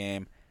fantasy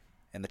game.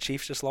 And the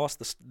Chiefs just lost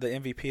the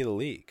MVP of the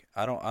league.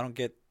 I don't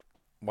get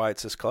why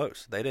it's this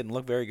close. They didn't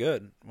look very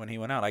good when he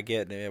went out. I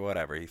get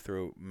whatever.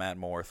 Matt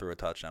Moore threw a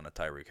touchdown to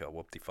Tyreek Hill.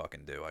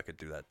 Whoop-de-fucking-do. I could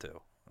do that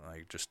too.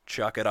 Like, just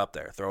chuck it up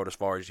there. Throw it as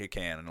far as you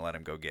can and let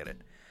him go get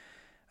it.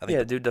 I think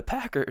Yeah, dude, the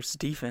Packers'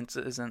 defense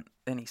isn't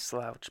any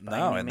slouch by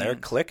no, any and they're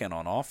means. clicking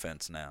on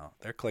offense now.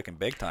 They're clicking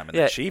big time, and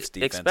Yeah, the Chiefs'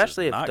 defense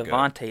especially is not if good.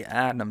 Devontae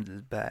Adams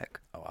is back,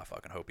 Oh, I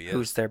fucking hope he is.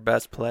 who's their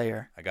best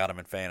player. I got him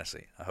in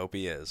fantasy. I hope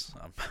he is.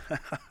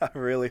 I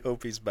really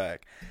hope he's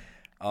back.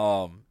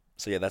 So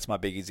yeah, that's my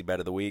big easy bet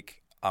of the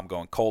week. I'm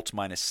going Colts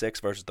 -6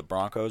 versus the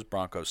Broncos.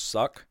 Broncos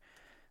suck.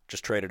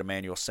 Just traded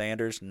Emmanuel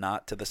Sanders,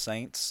 not to the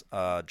Saints.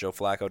 Joe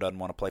Flacco doesn't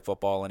want to play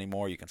football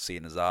anymore. You can see it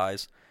in his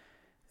eyes.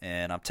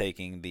 And I'm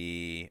taking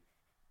the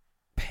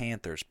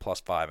Panthers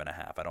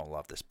 +5.5. I don't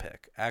love this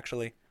pick.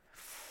 Actually,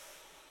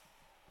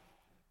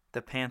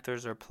 The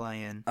Panthers are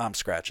playing. I'm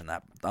scratching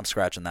that. I'm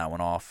scratching that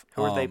one off.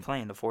 Who are they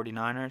playing? The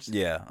 49ers?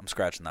 Yeah, I'm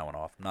scratching that one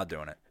off. Not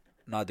doing it.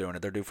 Not doing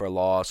it. They're due for a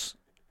loss.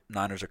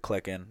 Niners are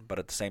clicking, but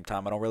at the same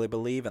time, I don't really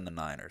believe in the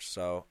Niners.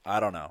 So I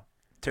don't know.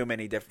 Too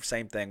many different.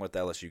 Same thing with the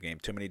LSU game.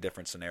 Too many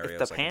different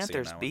scenarios. If the I can see in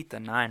Panthers that one. beat the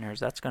Niners,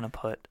 that's going to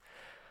put.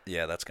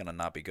 Yeah, that's gonna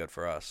not be good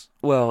for us.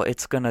 Well,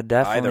 it's going to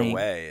definitely. Either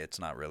way, it's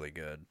not really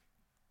good.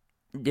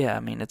 Yeah, I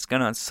mean, it's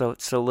going to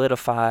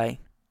solidify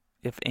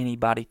if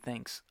anybody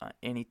thinks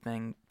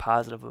anything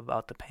positive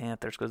about the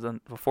Panthers, because the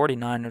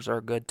 49ers are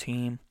a good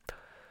team.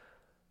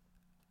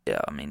 Yeah,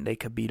 I mean, they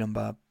could beat them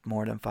by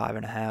more than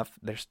 5.5.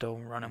 They're still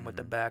running with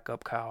the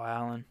backup, Kyle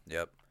Allen.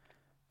 Yep.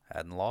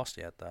 Hadn't lost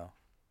yet though.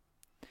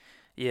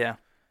 Yeah.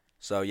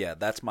 So yeah,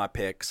 that's my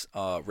picks.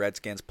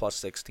 Redskins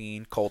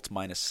 +16, Colts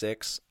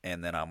 -6,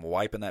 and then I'm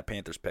wiping that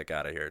Panthers pick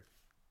out of here.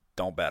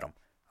 Don't bet them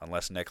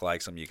unless Nick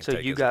likes them. You can So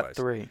take you his got advice.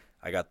 3.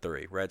 I got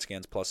 3.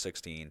 Redskins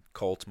 +16,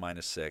 Colts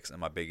 -6, and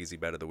my big easy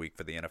bet of the week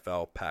for the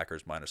NFL,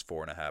 Packers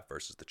 -4.5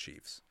 versus the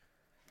Chiefs.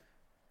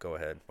 Go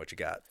ahead. What you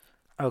got?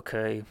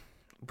 Okay.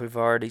 We've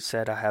already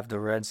said I have the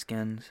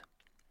Redskins.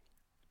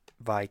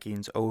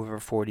 Vikings over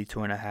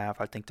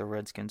 42.5. I think the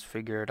Redskins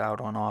figure it out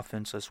on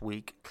offense this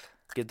week.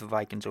 Give the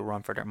Vikings a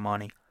run for their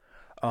money.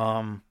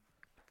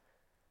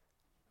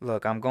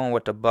 Look, I'm going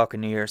with the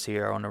Buccaneers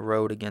here on the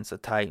road against the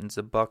Titans.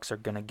 The Bucs are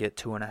going to get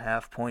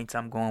 2.5 points.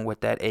 I'm going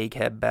with that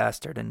egghead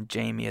bastard and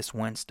Jameis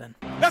Winston.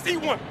 Let's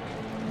eat one.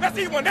 Let's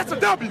eat one. That's a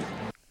W.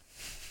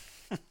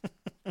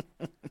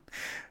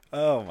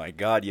 Oh my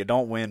God! You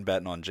don't win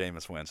betting on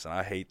Jameis Winston.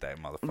 I hate that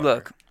motherfucker.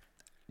 Look,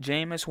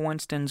 Jameis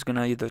Winston's going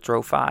to either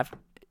throw 5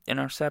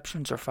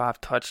 interceptions or 5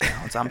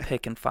 touchdowns. I'm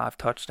picking 5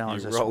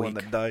 touchdowns you this rolling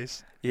week. the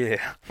dice.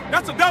 Yeah.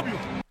 That's a W.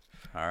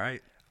 All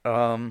right.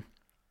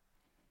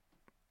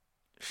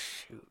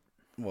 Shoot.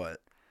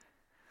 What?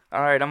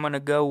 All right, I'm going to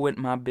go with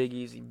my big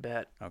easy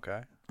bet.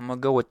 Okay. I'm going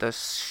to go with the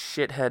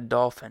shithead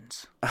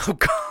Dolphins. Oh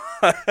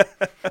God.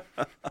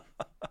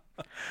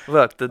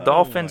 Look, the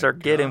Dolphins my are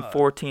getting God.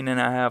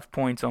 14.5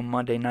 points on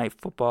Monday Night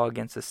Football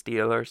against the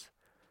Steelers.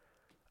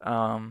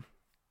 The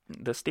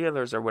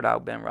Steelers are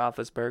without Ben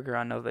Roethlisberger.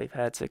 I know they've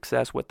had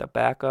success with the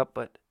backup,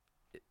 but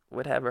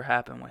whatever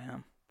happened with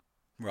him?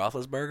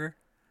 Roethlisberger?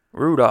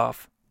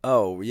 Rudolph.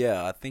 Oh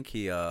yeah, I think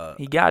he.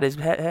 He got his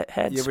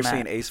head You ever smacked.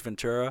 seen Ace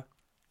Ventura,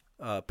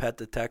 Pet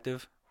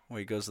Detective, where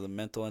he goes to the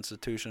mental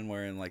institution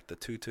wearing like the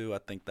tutu? I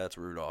think that's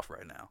Rudolph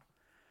right now.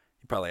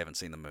 You probably haven't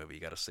seen the movie. You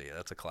got to see it.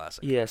 That's a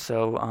classic. Yeah,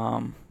 so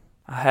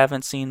I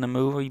haven't seen the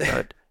movie,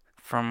 but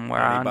from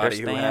where I Anybody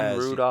who understand,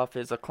 has- Rudolph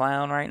is a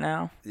clown right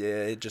now.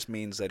 Yeah, it just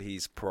means that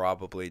he's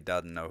probably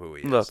doesn't know who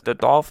he is. Look, the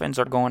Dolphins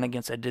are going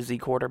against a dizzy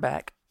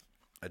quarterback.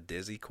 A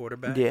dizzy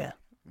quarterback? Yeah,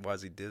 Why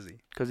is he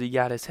dizzy? because he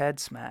got his head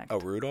smacked. Oh,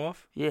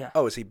 Rudolph? Yeah.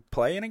 Oh, is he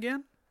playing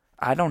again?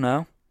 I don't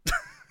know.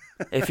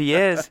 If he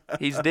is,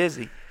 he's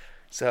dizzy.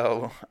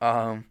 So,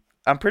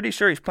 I'm pretty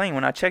sure he's playing.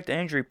 When I checked the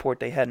injury report,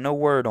 they had no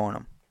word on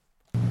him.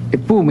 It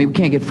fooled me. We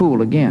can't get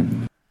fooled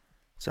again.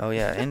 So,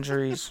 yeah,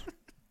 injuries.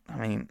 I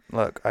mean,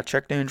 look, I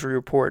checked the injury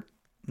report.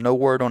 No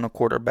word on the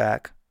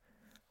quarterback.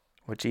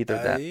 Which either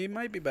that. He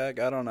might be back.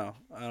 I don't know.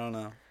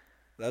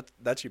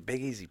 That's your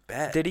big easy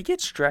bet. Did he get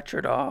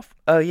stretchered off?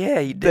 Oh,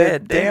 yeah, he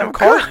did. The damn Damn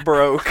cart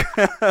broke.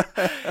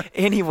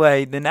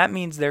 Anyway, then that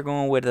means they're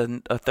going with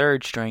a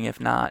third string,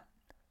 if not.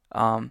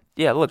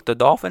 Yeah, look, the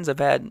Dolphins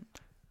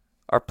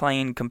are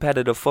playing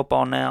competitive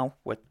football now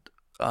with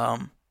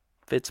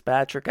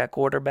Fitzpatrick at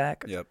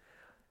quarterback. Yep.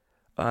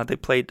 They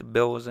played the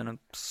Bills in a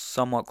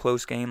somewhat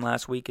close game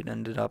last week. It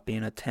ended up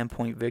being a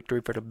 10-point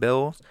victory for the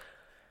Bills.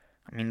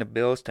 I mean, the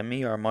Bills, to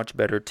me, are a much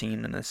better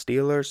team than the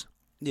Steelers.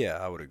 Yeah,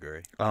 I would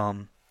agree.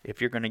 If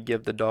you're going to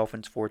give the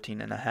Dolphins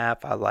 14.5,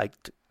 I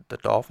liked the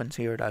Dolphins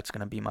here. That's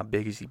going to be my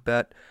big easy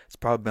bet. It's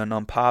probably an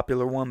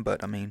unpopular one,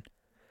 but, I mean,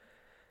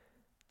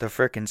 the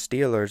frickin'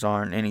 Steelers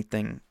aren't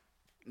anything.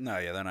 No,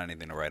 yeah, they're not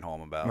anything to write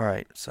home about.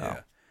 Right, so. Yeah.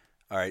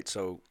 All right,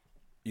 so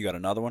you got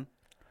another one?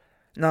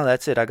 No,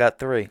 that's it. I got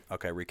 3.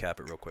 Okay,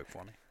 recap it real quick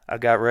for me. I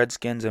got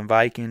Redskins and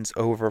Vikings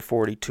over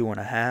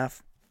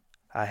 42.5.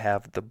 I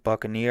have the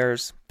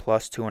Buccaneers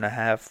plus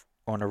 2.5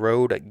 on the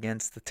road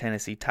against the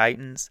Tennessee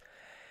Titans.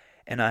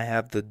 And I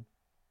have the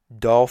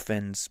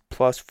Dolphins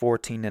plus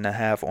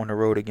 14.5 on the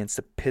road against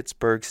the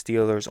Pittsburgh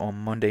Steelers on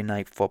Monday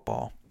Night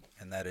Football.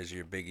 And that is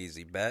your big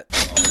easy bet.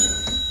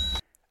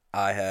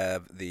 I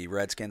have the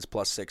Redskins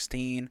plus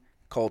 16,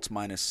 Colts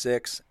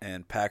 -6,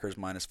 and Packers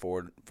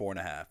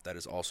 -4.5. That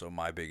is also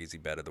my big easy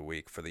bet of the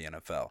week for the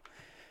NFL.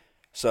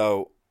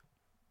 So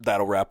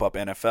that'll wrap up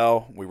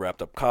NFL. We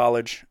wrapped up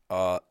college.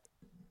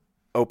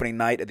 Opening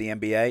night of the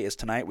NBA is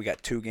tonight. We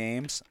got 2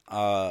 games.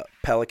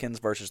 Pelicans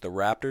versus the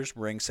Raptors.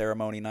 Ring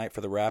ceremony night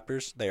for the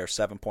Raptors. They are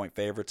 7-point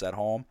favorites at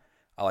home.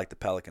 I like the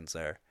Pelicans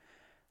there.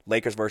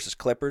 Lakers versus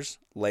Clippers.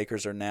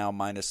 Lakers are now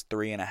minus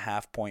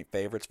 3.5-point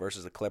favorites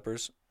versus the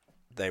Clippers.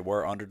 They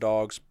were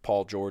underdogs.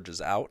 Paul George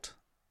is out.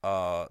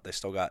 They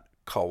still got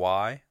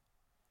Kawhi,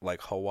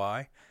 like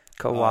Hawaii.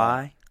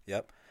 Kawhi.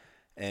 Yep.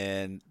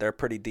 And they're a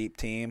pretty deep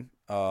team.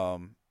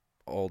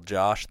 Old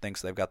Josh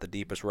thinks they've got the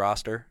deepest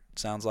roster, it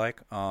sounds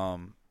like.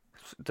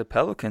 The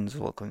Pelicans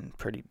looking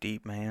pretty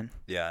deep, man.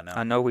 Yeah, I know.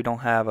 I know we don't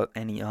have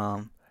any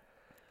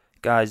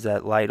guys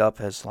that light up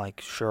as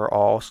like sure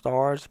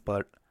all-stars,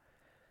 but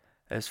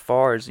as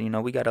far as,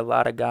 we got a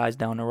lot of guys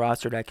down the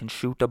roster that can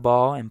shoot the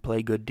ball and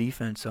play good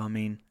defense. So, I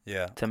mean,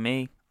 yeah. To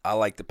me, I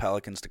like the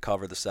Pelicans to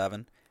cover the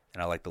 7,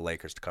 and I like the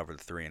Lakers to cover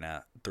the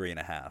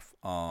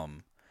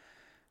 3.5.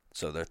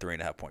 So they're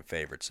 3.5-point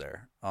favorites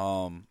there.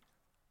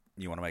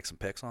 You want to make some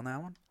picks on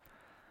that one?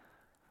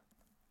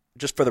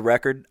 Just for the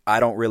record, I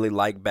don't really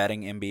like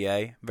betting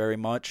NBA very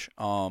much.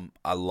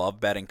 I love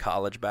betting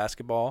college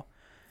basketball,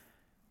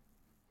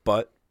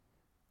 but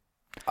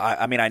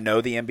I mean I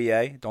know the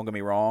NBA. Don't get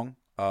me wrong.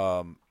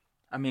 I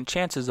mean,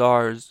 chances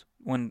are is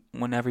when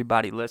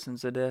everybody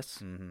listens to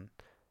this,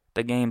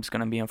 the game's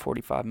going to be in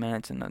 45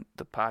 minutes and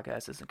the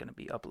podcast isn't going to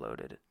be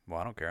uploaded. Well,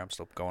 I don't care. I'm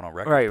still going on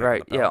record.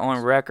 Right. Yeah,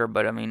 on record.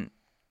 But, I mean,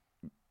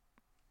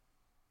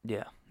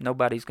 yeah,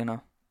 nobody's going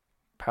to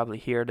probably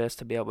hear this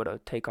to be able to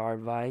take our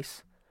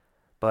advice.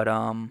 But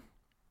I'm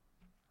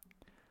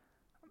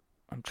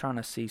trying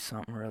to see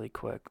something really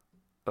quick.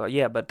 But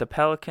the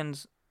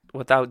Pelicans,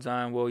 without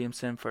Zion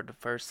Williamson for the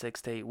first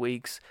 6 to 8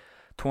 weeks,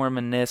 torn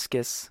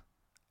meniscus.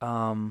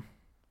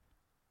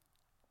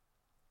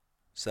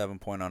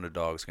 7-point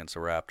underdogs against the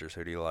Raptors.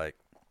 Who do you like?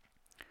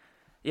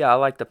 Yeah, I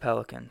like the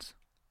Pelicans.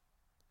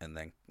 And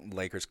then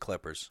Lakers,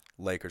 Clippers.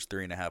 Lakers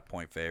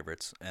 3.5-point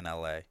favorites in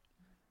LA.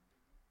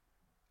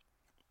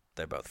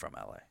 They're both from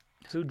LA.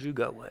 Who'd you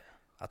go with?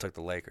 I took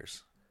the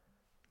Lakers.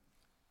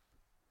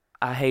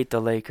 I hate the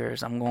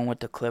Lakers. I'm going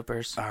with the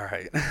Clippers. All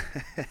right.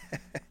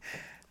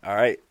 All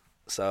right.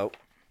 So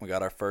we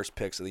got our first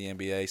picks of the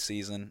NBA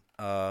season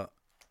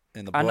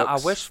in the books. I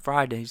wish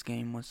Friday's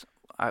game was.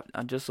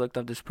 I just looked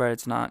up the spread.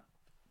 It's not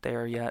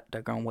there yet.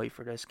 They're gonna wait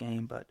for this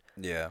game, but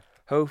yeah.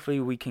 Hopefully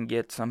we can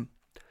get some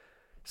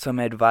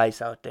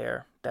advice out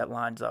there that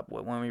lines up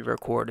with when we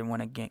record and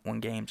when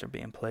games are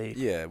being played.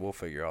 Yeah, we'll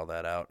figure all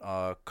that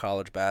out.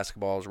 College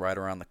basketball is right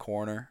around the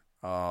corner.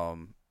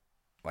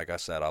 Like I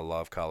said, I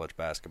love college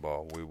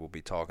basketball. We will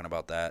be talking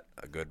about that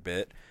a good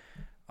bit.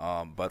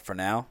 But for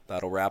now,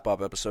 that'll wrap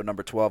up episode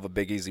number 12 of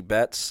Big Easy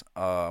Bets.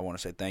 I want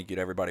to say thank you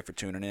to everybody for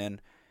tuning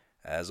in.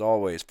 As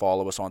always,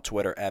 follow us on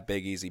Twitter at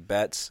Big Easy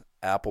Bets,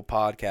 Apple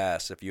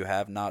Podcasts. If you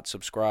have not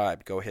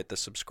subscribed, go hit the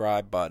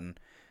subscribe button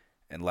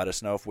and let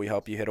us know if we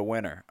help you hit a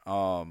winner.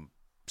 SoundCloud,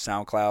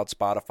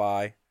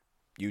 Spotify,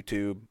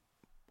 YouTube,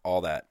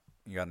 all that.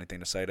 You got anything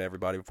to say to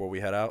everybody before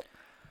we head out?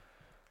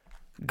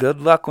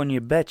 Good luck when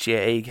you bet, you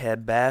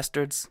egghead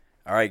bastards.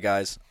 All right,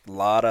 guys.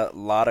 Lot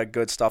of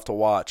good stuff to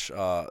watch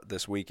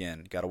this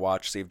weekend. Got to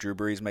watch, see if Drew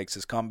Brees makes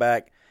his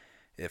comeback.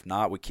 If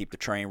not, we keep the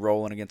train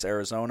rolling against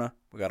Arizona.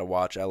 We got to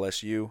watch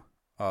LSU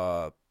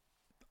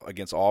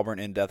against Auburn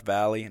in Death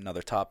Valley,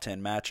 another top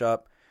 10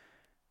 matchup.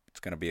 It's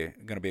gonna be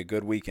a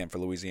good weekend for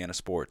Louisiana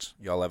sports.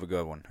 Y'all have a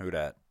good one. Who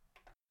dat?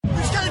 We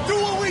just gotta do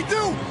what we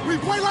do. We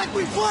play like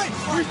we play.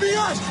 We be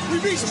us. We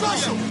be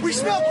special. We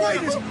smell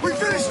greatness. We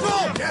finish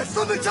strong.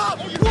 From the top.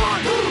 1, 2,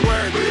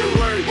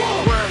 3,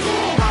 4,